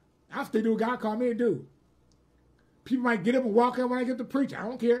care. I still do what God called me to do. People might get up and walk out when I get to preach. I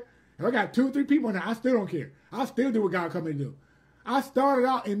don't care. If I got 2 or 3 people in there, I still don't care. I still do what God called me to do. I started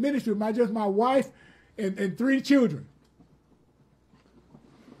out in ministry with just my wife and 3 children.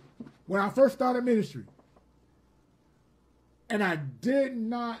 When I first started ministry. And I did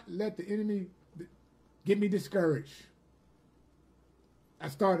not let the enemy get me discouraged. I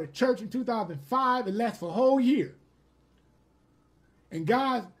started a church in 2005. It lasted for a whole year. And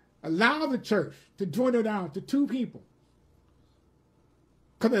God allowed the church to dwindle down to 2 people.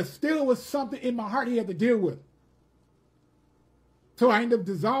 Because there still was something in my heart he had to deal with. So I ended up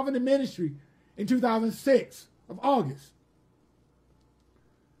dissolving the ministry in 2006 of August.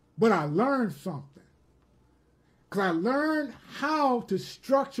 But I learned something. Because I learned how to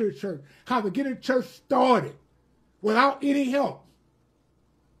structure a church, how to get a church started without any help.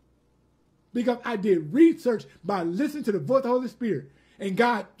 Because I did research by listening to the voice of the Holy Spirit. And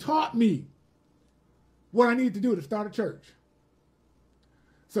God taught me what I needed to do to start a church.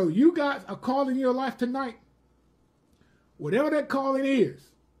 So you guys are calling your life tonight. Whatever that calling is.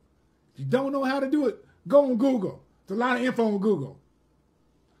 If you don't know how to do it, go on Google. There's a lot of info on Google.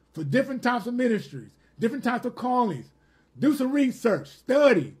 For different types of ministries, different types of callings. Do some research.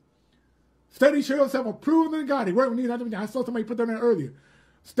 Study. Study, show yourself approved in God. Work with me. I saw somebody put that in earlier.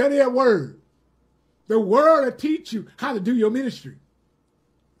 Study that word. The word will teach you how to do your ministry.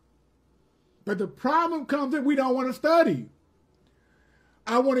 But the problem comes in we don't want to study.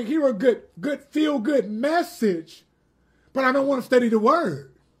 I want to hear a good feel-good message, but I don't want to study the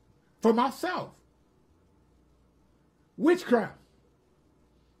word for myself. Witchcraft.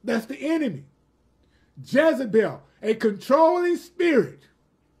 That's the enemy. Jezebel, a controlling spirit.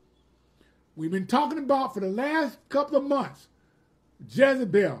 We've been talking about for the last couple of months.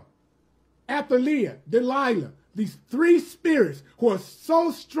 Jezebel, Athaliah, Delilah, these 3 spirits who are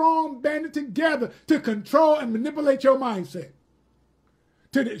so strong banded together to control and manipulate your mindset,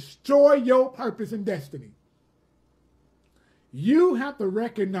 to destroy your purpose and destiny. You have to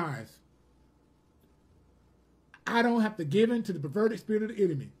recognize, I don't have to give in to the perverted spirit of the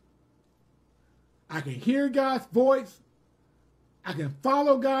enemy. I can hear God's voice. I can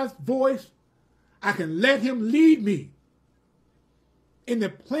follow God's voice. I can let him lead me in the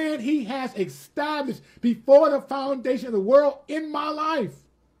plan he has established before the foundation of the world in my life.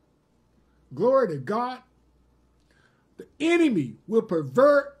 Glory to God. The enemy will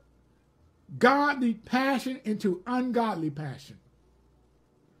pervert godly passion into ungodly passion.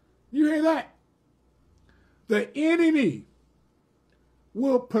 You hear that? The enemy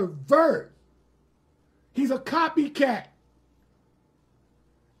will pervert. He's a copycat.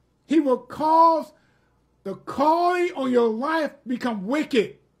 He will cause the calling on your life become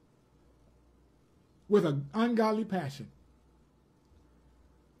wicked with an ungodly passion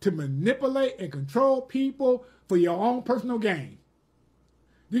to manipulate and control people for your own personal gain.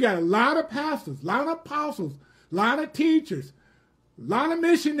 You got a lot of pastors, a lot of apostles, a lot of teachers, a lot of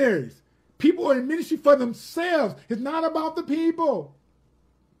missionaries, People are in ministry for themselves. It's not about the people.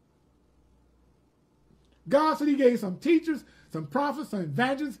 God said he gave some teachers, some prophets, some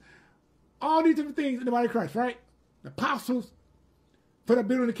evangelists, all these different things in the body of Christ, right? The apostles for the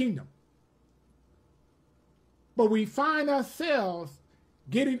building of the kingdom. But we find ourselves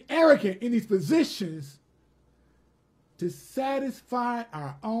getting arrogant in these positions to satisfy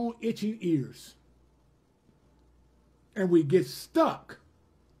our own itching ears. And we get stuck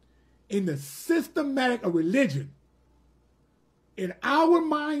in the systematic of religion, in our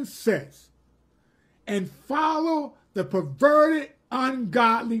mindsets, and follow the perverted,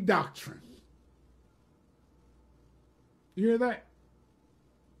 ungodly doctrine. You hear that?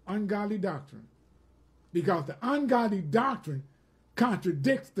 Ungodly doctrine. Because the ungodly doctrine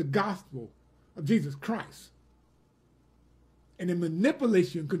contradicts the gospel of Jesus Christ. And it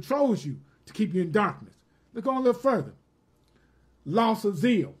manipulates you and controls you to keep you in darkness. Look on a little further. Loss of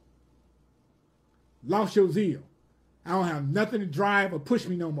zeal. Lost your zeal. I don't have nothing to drive or push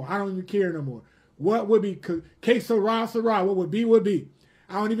me no more. I don't even care no more. What would be, que sera, sera. What would be, would be.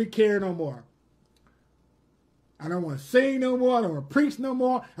 I don't even care no more. I don't want to sing no more. I don't want to preach no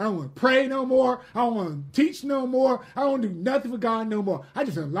more. I don't want to pray no more. I don't want to teach no more. I don't want to do nothing for God no more. I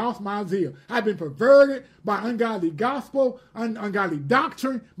just have lost my zeal. I've been perverted by ungodly gospel, ungodly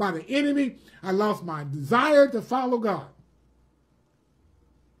doctrine, by the enemy. I lost my desire to follow God.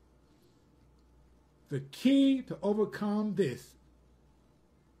 The key to overcome this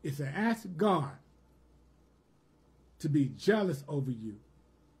is to ask God to be jealous over you.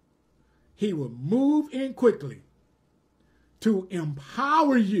 He will move in quickly to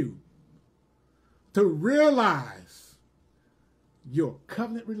empower you to realize your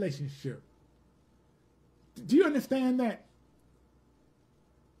covenant relationship. Do you understand that?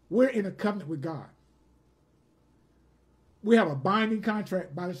 We're in a covenant with God. We have a binding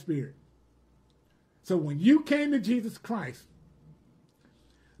contract by the Spirit. So when you came to Jesus Christ,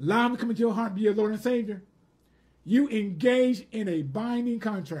 allow him to come into your heart and be your Lord and Savior, you engage in a binding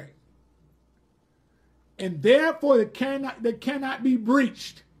contract. And therefore, that cannot be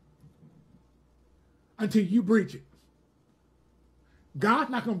breached until you breach it. God's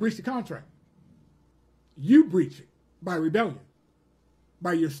not going to breach the contract. You breach it by rebellion,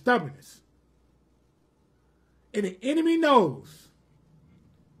 by your stubbornness. And the enemy knows,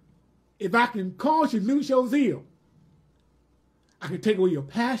 if I can cause you to lose your zeal, I can take away your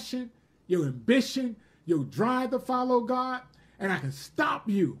passion, your ambition, your drive to follow God, and I can stop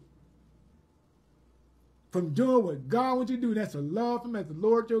you from doing what God wants you to do. That's to love him as the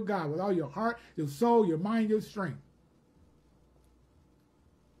Lord your God with all your heart, your soul, your mind, your strength.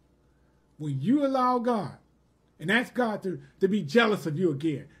 When you allow God and ask God to be jealous of you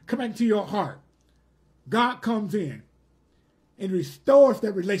again, come back to your heart, God comes in and restores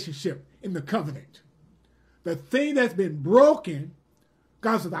that relationship in the covenant. The thing that's been broken,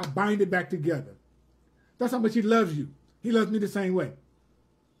 God says, I bind it back together. That's how much he loves you. He loves me the same way.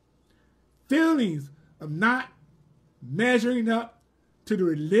 Feelings of not measuring up to the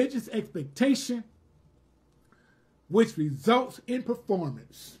religious expectation, which results in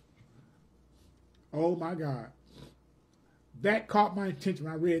performance. Oh my God. That caught my attention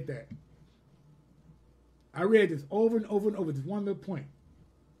when I read that. I read this over and over and over, this one little point.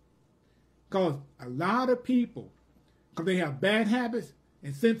 Because a lot of people, because they have bad habits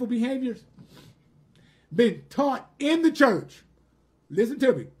and sinful behaviors, been taught in the church, listen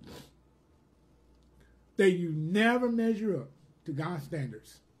to me, that you never measure up to God's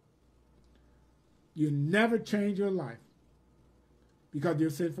standards. You never change your life because of your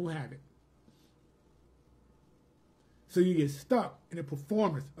sinful habit. So you get stuck in a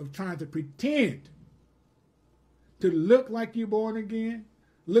performance of trying to pretend to look like you're born again,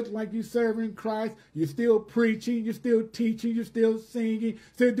 look like you're serving Christ, you're still preaching, you're still teaching, you're still singing,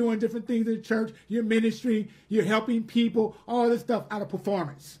 still doing different things in the church, you're ministering, you're helping people, all this stuff out of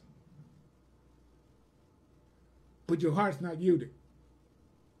performance. But your heart's not yielded.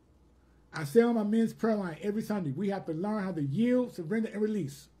 I say on my men's prayer line every Sunday, we have to learn how to yield, surrender, and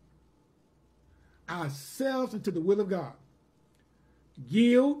release ourselves into the will of God.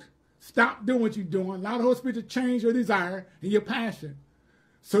 Yield, stop doing what you're doing, allow the Holy Spirit to change your desire and your passion.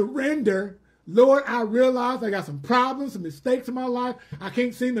 Surrender. Lord, I realize I got some problems, some mistakes in my life. I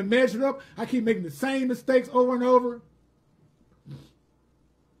can't seem to measure up. I keep making the same mistakes over and over.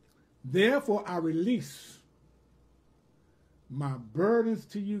 Therefore, I release my burdens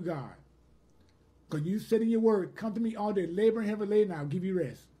to you, God. Because you said in your word, come to me all day, labor and heavy laden, and I'll give you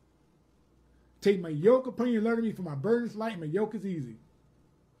rest. Take my yoke upon you and learn of me, for my burden is light and my yoke is easy.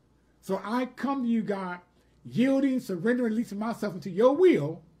 So I come to you, God, yielding, surrendering, releasing myself into your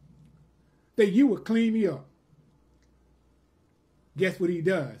will that you would clean me up. Guess what he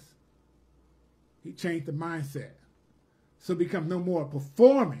does? He changed the mindset. So it becomes no more a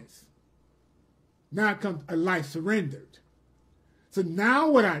performance. Now it comes a life surrendered. So now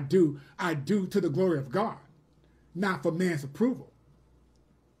what I do to the glory of God, not for man's approval.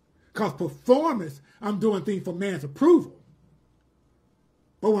 Because performance, I'm doing things for man's approval.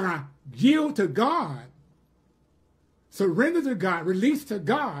 But when I yield to God, surrender to God, release to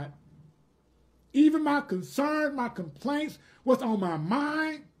God, even my concerns, my complaints, what's on my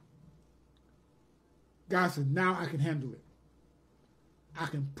mind, God says, now I can handle it. I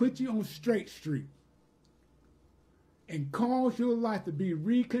can put you on straight street and cause your life to be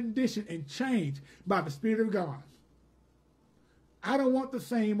reconditioned and changed by the Spirit of God. I don't want the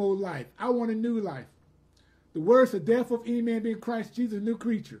same old life. I want a new life. The words of death of any man being Christ Jesus, a new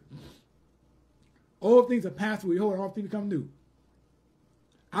creature. All things are passed away, all things become new.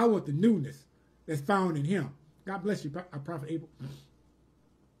 I want the newness that's found in him. God bless you, Prophet Abel.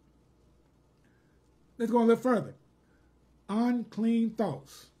 Let's go a little further. Unclean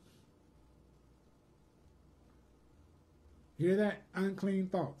thoughts. Hear that? Unclean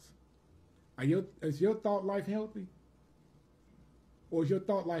thoughts. Is your thought life healthy? Or is your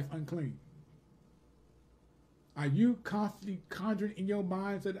thought life unclean? Are you constantly conjuring in your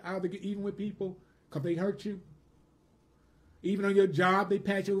minds that either get even with people because they hurt you? Even on your job, they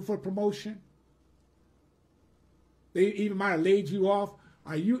pass you over for promotion. They even might have laid you off.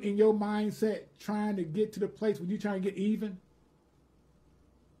 Are you in your mindset trying to get to the place where you're trying to get even?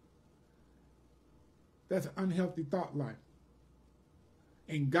 That's an unhealthy thought life.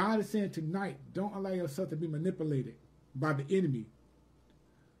 And God is saying tonight, don't allow yourself to be manipulated by the enemy.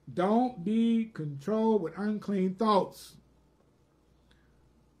 Don't be controlled with unclean thoughts.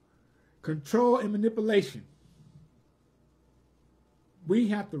 Control and manipulation. We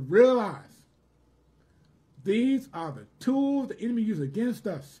have to realize these are the tools the enemy uses against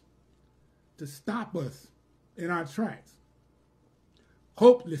us to stop us in our tracks.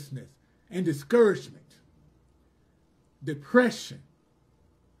 Hopelessness and discouragement, depression,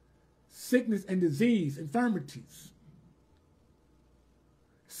 sickness and disease, infirmities,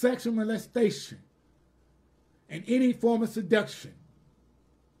 sexual molestation, and any form of seduction,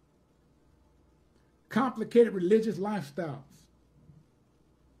 complicated religious lifestyles.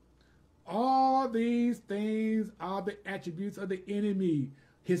 All these things are the attributes of the enemy,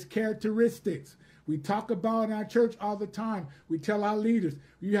 his characteristics. We talk about in our church all the time. We tell our leaders,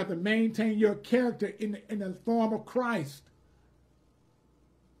 you have to maintain your character in the form of Christ.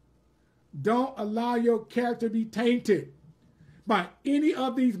 Don't allow your character to be tainted by any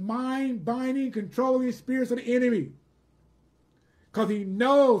of these mind-binding, controlling spirits of the enemy. Because he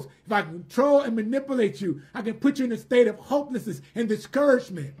knows if I control and manipulate you, I can put you in a state of hopelessness and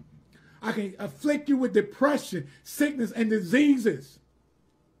discouragement. I can afflict you with depression, sickness, and diseases.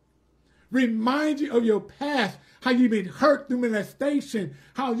 Remind you of your past, how you've been hurt through molestation,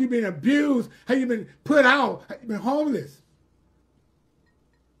 how you've been abused, how you've been put out, how you've been homeless.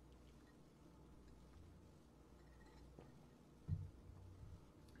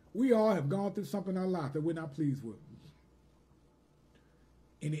 We all have gone through something in our life that we're not pleased with.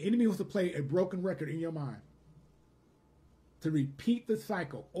 And the enemy wants to play a broken record in your mind. To repeat the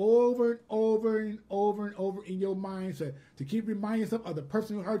cycle over and over and over and over in your mindset. To keep reminding yourself of the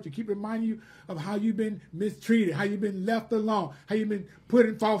person who hurt you. Keep reminding you of how you've been mistreated. How you've been left alone. How you've been put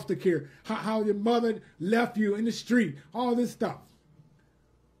in foster care. How your mother left you in the street. All this stuff.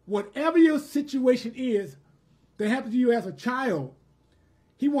 Whatever your situation is that happened to you as a child,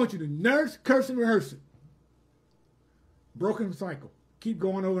 he wants you to nurse, curse, and rehearse it. Broken cycle. Keep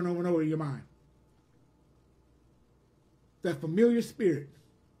going over and over and over in your mind. That familiar spirit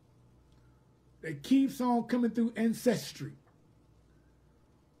that keeps on coming through ancestry.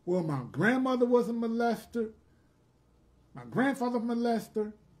 Well, my grandmother was a molester. My grandfather was a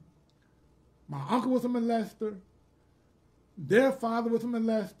molester. My uncle was a molester. Their father was a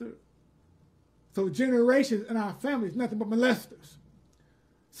molester. So generations in our family is nothing but molesters.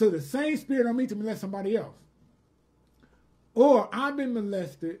 So the same spirit on me to molest somebody else. Or I've been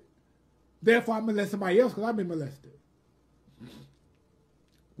molested, therefore I molest somebody else because I've been molested.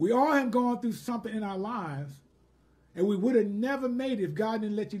 We all have gone through something in our lives, and we would have never made it if God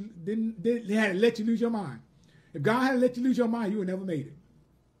didn't let you lose your mind. If God hadn't let you lose your mind, you would have never made it.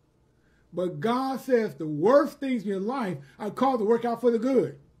 But God says the worst things in your life are called to work out for the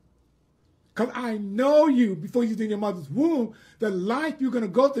good. Because I know you before you was in your mother's womb, the life you're going to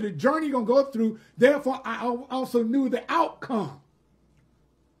go through, the journey you're going to go through. Therefore, I also knew the outcome.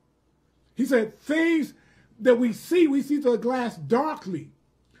 He said, things that we see through the glass darkly.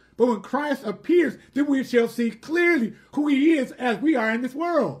 But when Christ appears, then we shall see clearly who he is as we are in this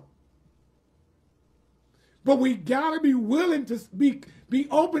world. But we got to be willing to be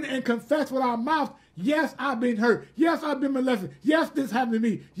open and confess with our mouth, yes, I've been hurt. Yes, I've been molested. Yes, this happened to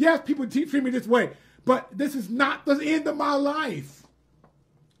me. Yes, people treat me this way. But this is not the end of my life.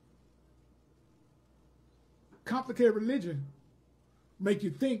 Complicated religion make you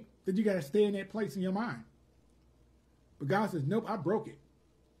think that you got to stay in that place in your mind. But God says, nope, I broke it.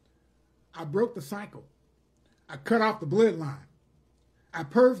 I broke the cycle. I cut off the bloodline. I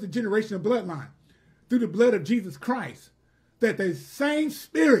purged the generational bloodline through the blood of Jesus Christ. That the same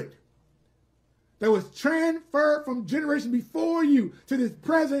spirit that was transferred from generation before you to this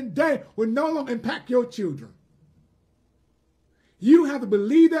present day will no longer impact your children. You have to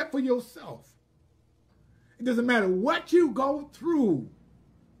believe that for yourself. It doesn't matter what you go through.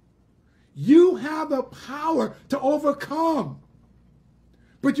 You have the power to overcome.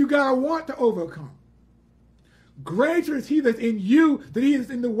 But you got to want to overcome. Greater is he that's in you than he is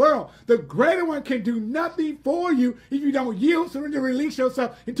in the world. The greater one can do nothing for you if you don't yield, surrender, release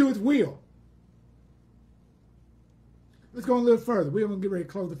yourself into his will. Let's go a little further. We're going to get ready to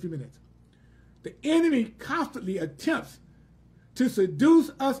close in a few minutes. The enemy constantly attempts to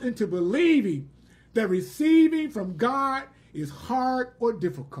seduce us into believing that receiving from God is hard or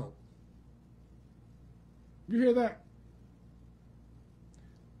difficult. You hear that?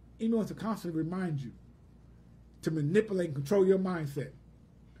 He wants to constantly remind you to manipulate and control your mindset,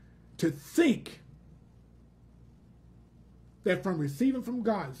 to think that from receiving from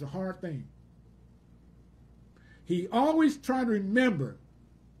God is a hard thing. He always tries to remember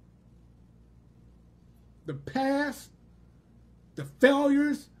the past, the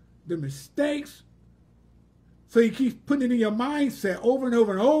failures, the mistakes. So he keeps putting it in your mindset over and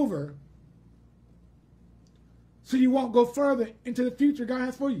over and over so you won't go further into the future God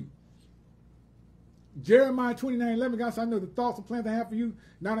has for you. Jeremiah 29:11, God said, I know the thoughts and plans I have for you,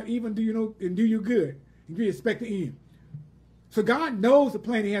 not even do you know and do you good, and you expect the end. So God knows the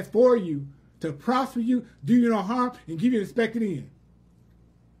plan he has for you to prosper you, do you no harm, and give you an expected end.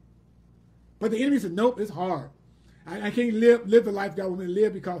 But the enemy said, nope, it's hard. I can't live the life God wants me to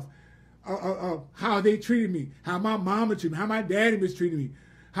live because of how they treated me, how my mama treated me, how my daddy mistreated me,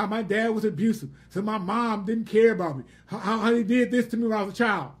 how my dad was abusive, so my mom didn't care about me, how they did this to me when I was a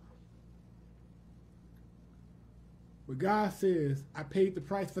child. But God says, I paid the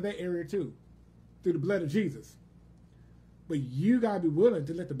price for that area too, through the blood of Jesus. But you got to be willing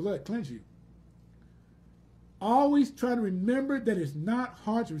to let the blood cleanse you. Always try to remember that it's not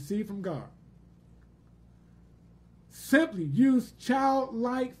hard to receive from God. Simply use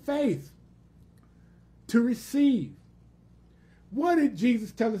childlike faith to receive. What did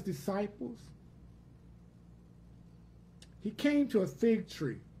Jesus tell his disciples? He came to a fig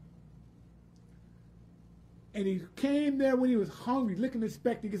tree. And he came there when he was hungry, looking to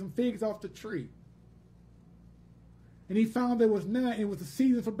expect to get some figs off the tree. And he found there was none, and it was the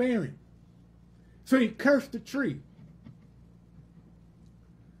season for bearing. So he cursed the tree.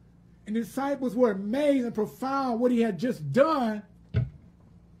 And the disciples were amazed and profound what he had just done.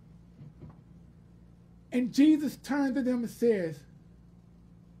 And Jesus turned to them and says,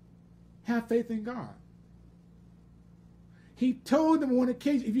 have faith in God. He told them on one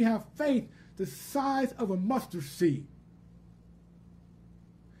occasion, if you have faith the size of a mustard seed,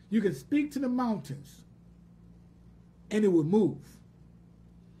 you can speak to the mountains and it will move.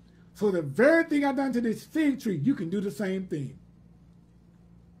 So the very thing I've done to this fig tree, you can do the same thing.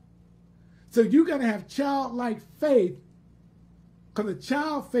 So you got to have childlike faith, because a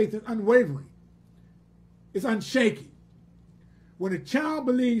child faith is unwavering. It's unshaky. When a child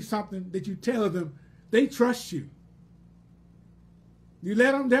believes something that you tell them, they trust you. You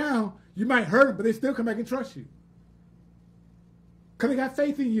let them down, you might hurt them, but they still come back and trust you. Because they got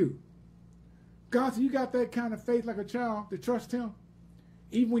faith in you. God said, you got that kind of faith like a child to trust him.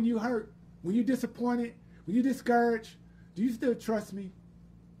 Even when you hurt, when you're disappointed, when you're discouraged, do you still trust me?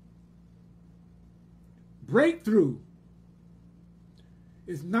 Breakthrough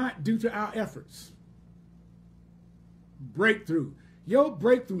is not due to our efforts. Breakthrough. Your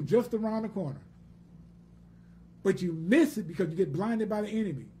breakthrough just around the corner. But you miss it because you get blinded by the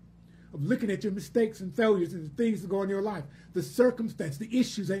enemy of looking at your mistakes and failures and the things that go in your life, the circumstance, the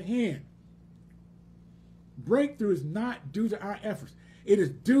issues at hand. Breakthrough is not due to our efforts. It is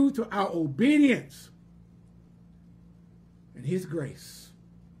due to our obedience and his grace.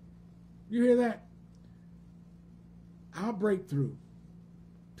 You hear that? Our breakthrough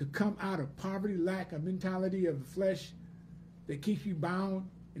to come out of poverty, lack, a mentality of the flesh that keeps you bound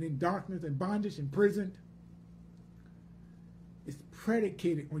and in darkness and bondage and imprisoned, is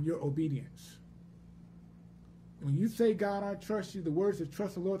predicated on your obedience. When you say, God, I trust you, the words that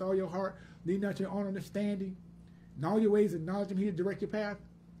trust the Lord with all your heart, lean not to your own understanding, in all your ways acknowledge him, he will direct your path.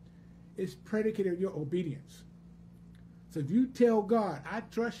 It's predicated on your obedience. So if you tell God, I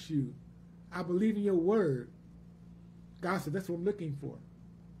trust you, I believe in your word, God said, that's what I'm looking for.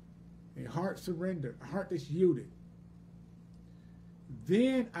 A heart surrendered, a heart that's yielded.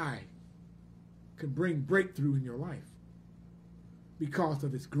 Then I can bring breakthrough in your life because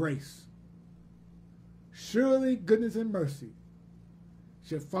of his grace. Surely goodness and mercy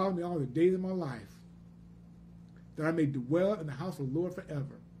shall follow me all the days of my life, that I may dwell in the house of the Lord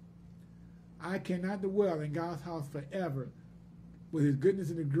forever. I cannot dwell in God's house forever with his goodness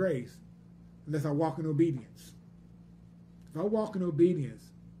and his grace unless I walk in obedience. If I walk in obedience,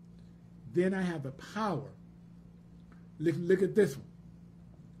 then I have the power. Look at this one.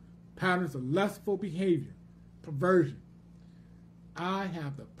 Patterns of lustful behavior, perversion. I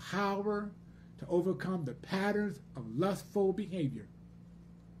have the power to overcome the patterns of lustful behavior.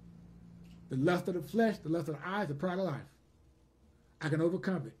 The lust of the flesh, the lust of the eyes, the pride of life. I can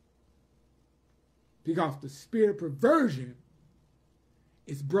overcome it. Because the spirit of perversion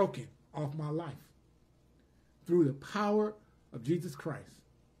is broken off my life through the power of Jesus Christ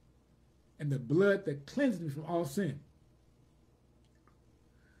and the blood that cleanses me from all sin.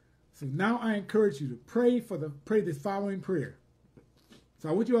 So now I encourage you to pray this following prayer. So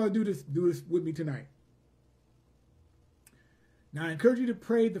I want you all to do this with me tonight. Now I encourage you to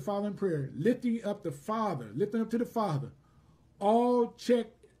pray the following prayer, lifting up to the Father, all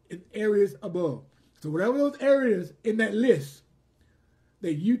checked in areas above. So whatever those areas in that list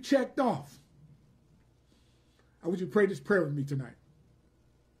that you checked off, I want you to pray this prayer with me tonight.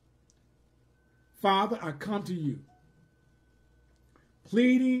 Father, I come to you,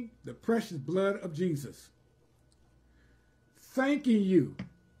 pleading the precious blood of Jesus, thanking you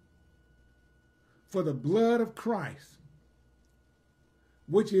for the blood of Christ,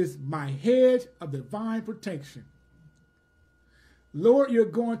 which is my hedge of divine protection. Lord, you're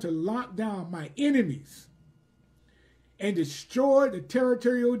going to lock down my enemies and destroy the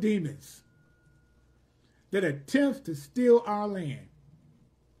territorial demons that attempt to steal our land.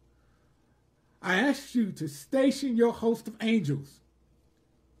 I ask you to station your host of angels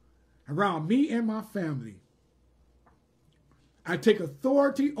around me and my family. I take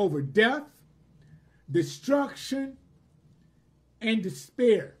authority over death, destruction, and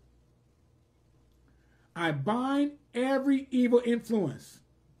despair. I bind every evil influence,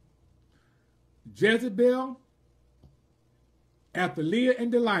 Jezebel, Athaliah,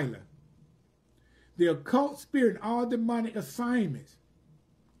 and Delilah, the occult spirit, and all demonic assignments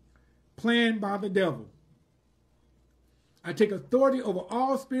planned by the devil. I take authority over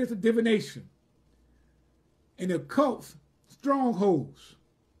all spirits of divination and occult strongholds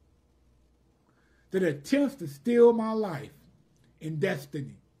that attempts to steal my life and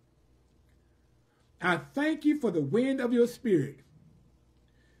destiny. I thank you for the wind of your spirit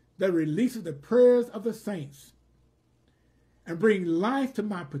that releases the prayers of the saints and brings life to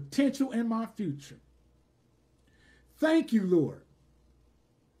my potential and my future. Thank you, Lord,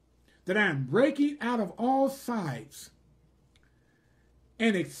 that I am breaking out of all sides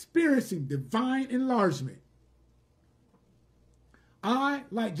and experiencing divine enlargement. I,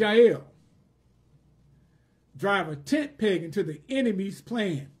 like Jael, drive a tent peg into the enemy's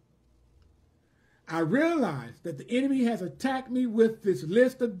plan. I realize that the enemy has attacked me with this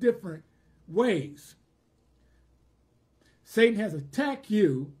list of different ways. Satan has attacked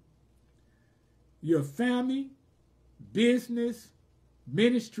you, your family, business,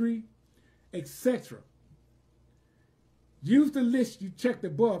 ministry, etc. Use the list you checked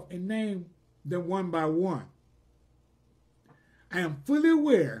above and name them one by one. I am fully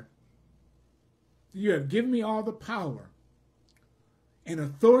aware that you have given me all the power and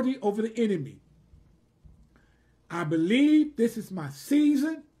authority over the enemy. I believe this is my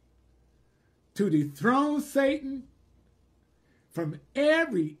season to dethrone Satan from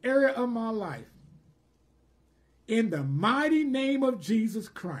every area of my life. In the mighty name of Jesus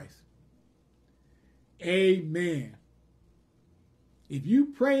Christ. Amen. If you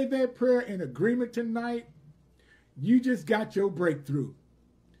pray that prayer in agreement tonight, you just got your breakthrough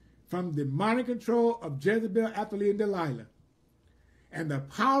from demonic control of Jezebel, Athaliah, and Delilah. And the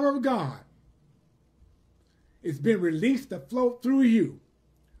power of God is being released to flow through you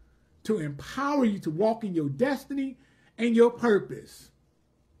to empower you to walk in your destiny and your purpose.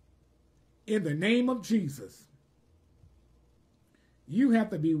 In the name of Jesus. You have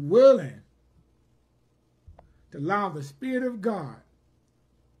to be willing to allow the Spirit of God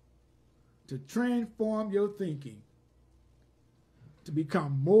to transform your thinking to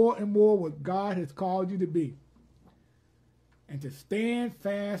become more and more what God has called you to be, and to stand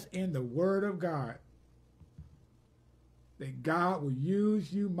fast in the word of God, that God will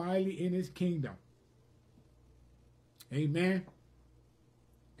use you mightily in his kingdom. Amen.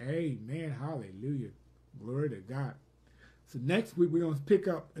 Amen. Hallelujah. Glory to God. So next week we're going to pick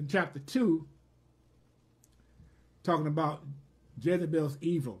up in chapter 2, talking about Jezebel's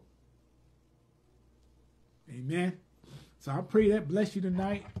evil. Amen. So I pray that bless you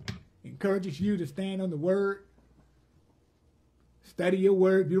tonight, encourages you to stand on the word, study your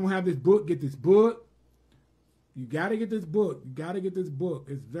word. If you don't have this book, get this book. You got to get this book. You got to get this book.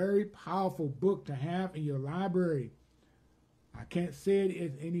 It's a very powerful book to have in your library. I can't say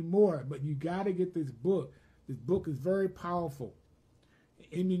it anymore, but you got to get this book. This book is very powerful. The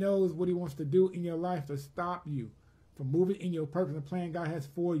enemy knows what he wants to do in your life to stop you from moving in your purpose and plan God has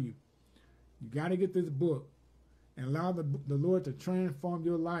for you. You got to get this book and allow the Lord to transform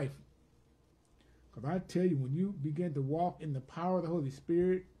your life. Because I tell you, when you begin to walk in the power of the Holy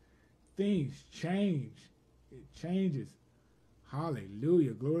Spirit, things change. It changes.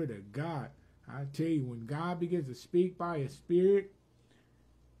 Hallelujah. Glory to God. I tell you, when God begins to speak by his Spirit,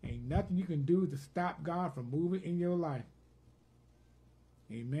 ain't nothing you can do to stop God from moving in your life.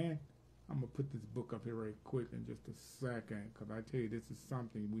 Amen. I'm going to put this book up here right quick in just a second, because I tell you, this is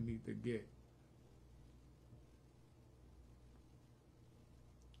something we need to get.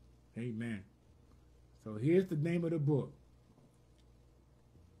 Amen. So here's the name of the book.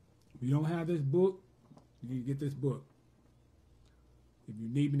 If you don't have this book, you need to get this book. If you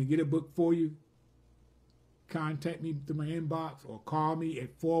need me to get a book for you, contact me through my inbox or call me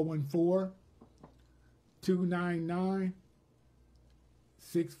at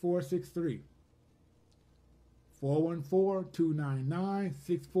 414-299-6463.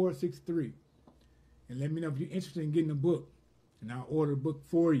 414-299-6463. And let me know if you're interested in getting a book, and I'll order a book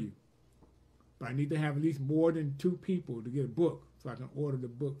for you. But I need to have at least more than 2 people to get a book, so I can order the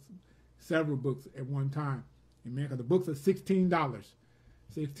books, several books at one time. Amen. Because the books are $16.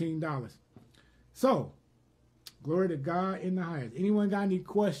 $16. So, glory to God in the highest. Anyone got any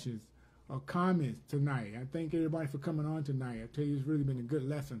questions or comments tonight? I thank everybody for coming on tonight. I tell you, it's really been a good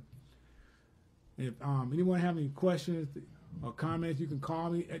lesson. If anyone have any questions or comments, you can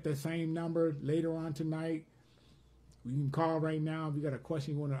call me at the same number later on tonight. You can call right now if you got a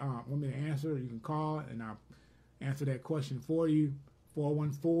question you want me to answer. You can call and I'll answer that question for you.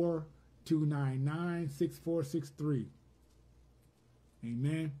 414-299-6463.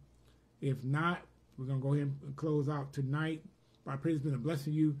 Amen. If not, we're going to go ahead and close out tonight. I pray it's been a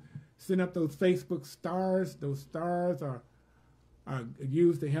blessing to you. Send up those Facebook stars. Those stars are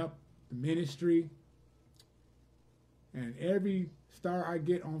used to help the ministry. And every star I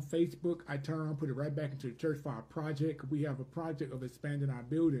get on Facebook, I turn around, put it right back into the church for our project. We have a project of expanding our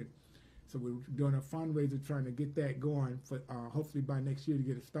building. So we're doing a fundraiser trying to get that going for hopefully by next year to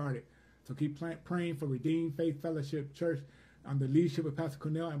get it started. So keep praying for Redeemed Faith Fellowship Church under the leadership of Pastor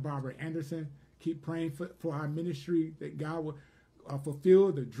Cornell and Barbara Anderson. Keep praying for our ministry, that God will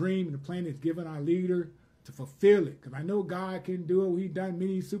fulfill the dream and the plan that's given our leader to fulfill it. Because I know God can do it. He's done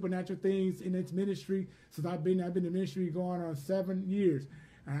many supernatural things in its ministry since I've been in the ministry going on 7 years.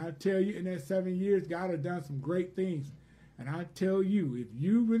 And I tell you, in that 7 years, God has done some great things. And I tell you, if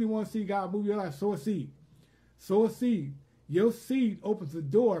you really want to see God move your life, sow a seed. Sow a seed. Your seed opens the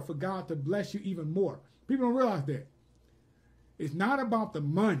door for God to bless you even more. People don't realize that. It's not about the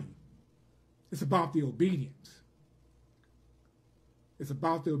money. It's about the obedience. It's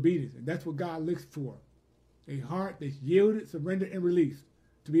about the obedience. And that's what God looks for. A heart that's yielded, surrendered, and released.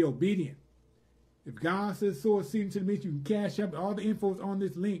 To be obedient. If God says sow a seed into the ministry, you can cash up. All the info is on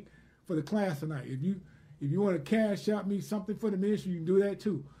this link for the class tonight. If you want to cash out me something for the ministry, you can do that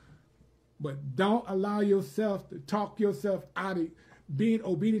too. But don't allow yourself to talk yourself out of being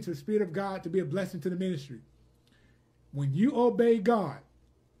obedient to the Spirit of God to be a blessing to the ministry. When you obey God,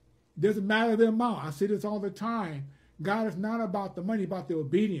 it doesn't matter the amount. I say this all the time. God is not about the money, about the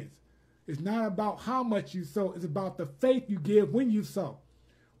obedience. It's not about how much you sow. It's about the faith you give when you sow.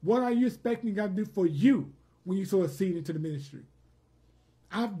 What are you expecting God to do for you when you sow a seed into the ministry?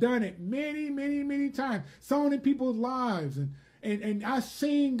 I've done it many, many, many times. Sowing in people's lives. And I've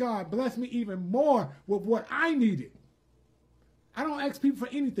seen God bless me even more with what I needed. I don't ask people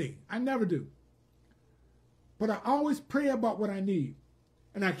for anything. I never do. But I always pray about what I need.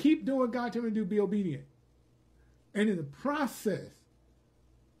 And I keep doing what God tells me to do, be obedient. And in the process,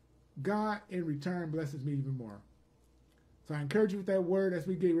 God in return blesses me even more. So I encourage you with that word as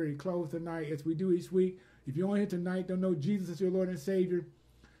we get ready to close tonight, as we do each week. If you're on here tonight, don't know Jesus as your Lord and Savior,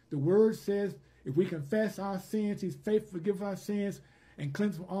 the word says If we confess our sins, he's faithful to forgive our sins and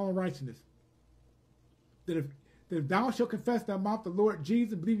cleanse from all unrighteousness. That if thou shalt confess thy mouth the Lord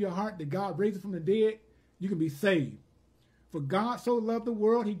Jesus, believe in your heart that God raised him from the dead, you can be saved. For God so loved the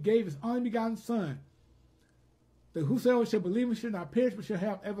world, he gave his only begotten Son, that whosoever shall believe him shall not perish, but shall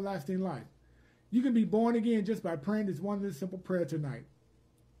have everlasting life. You can be born again just by praying this one simple prayer tonight.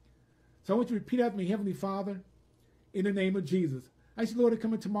 So I want you to repeat after me. Heavenly Father, in the name of Jesus, I ask you, Lord, to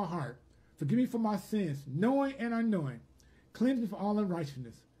come into my heart. Forgive me for my sins, knowing and unknowing. Cleanse me from all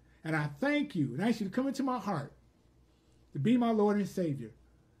unrighteousness. And I thank you, and I ask you to come into my heart to be my Lord and Savior.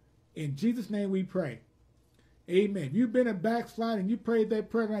 In Jesus' name we pray. Amen. If you've been a backslide and you prayed that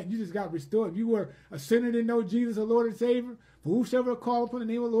prayer tonight, you just got restored. If you were a sinner and didn't know Jesus, the Lord and Savior, for whosoever call upon the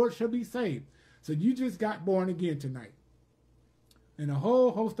name of the Lord shall be saved. So you just got born again tonight. And the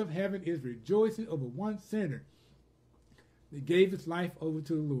whole host of heaven is rejoicing over one sinner that gave his life over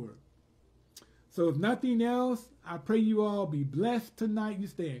to the Lord. So if nothing else, I pray you all be blessed tonight. You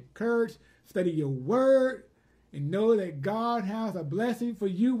stay encouraged, study your word, and know that God has a blessing for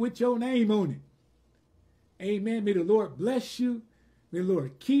you with your name on it. Amen. May the Lord bless you. May the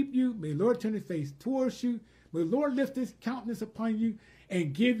Lord keep you. May the Lord turn his face towards you. May the Lord lift his countenance upon you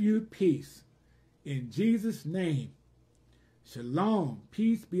and give you peace. In Jesus' name, shalom.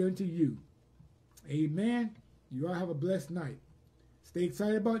 Peace be unto you. Amen. You all have a blessed night. Stay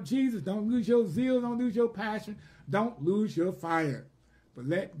excited about Jesus. Don't lose your zeal. Don't lose your passion. Don't lose your fire. But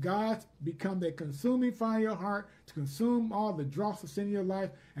let God become that consuming fire in your heart to consume all the dross of sin in your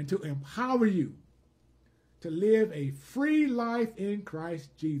life and to empower you to live a free life in Christ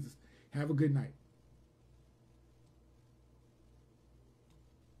Jesus. Have a good night.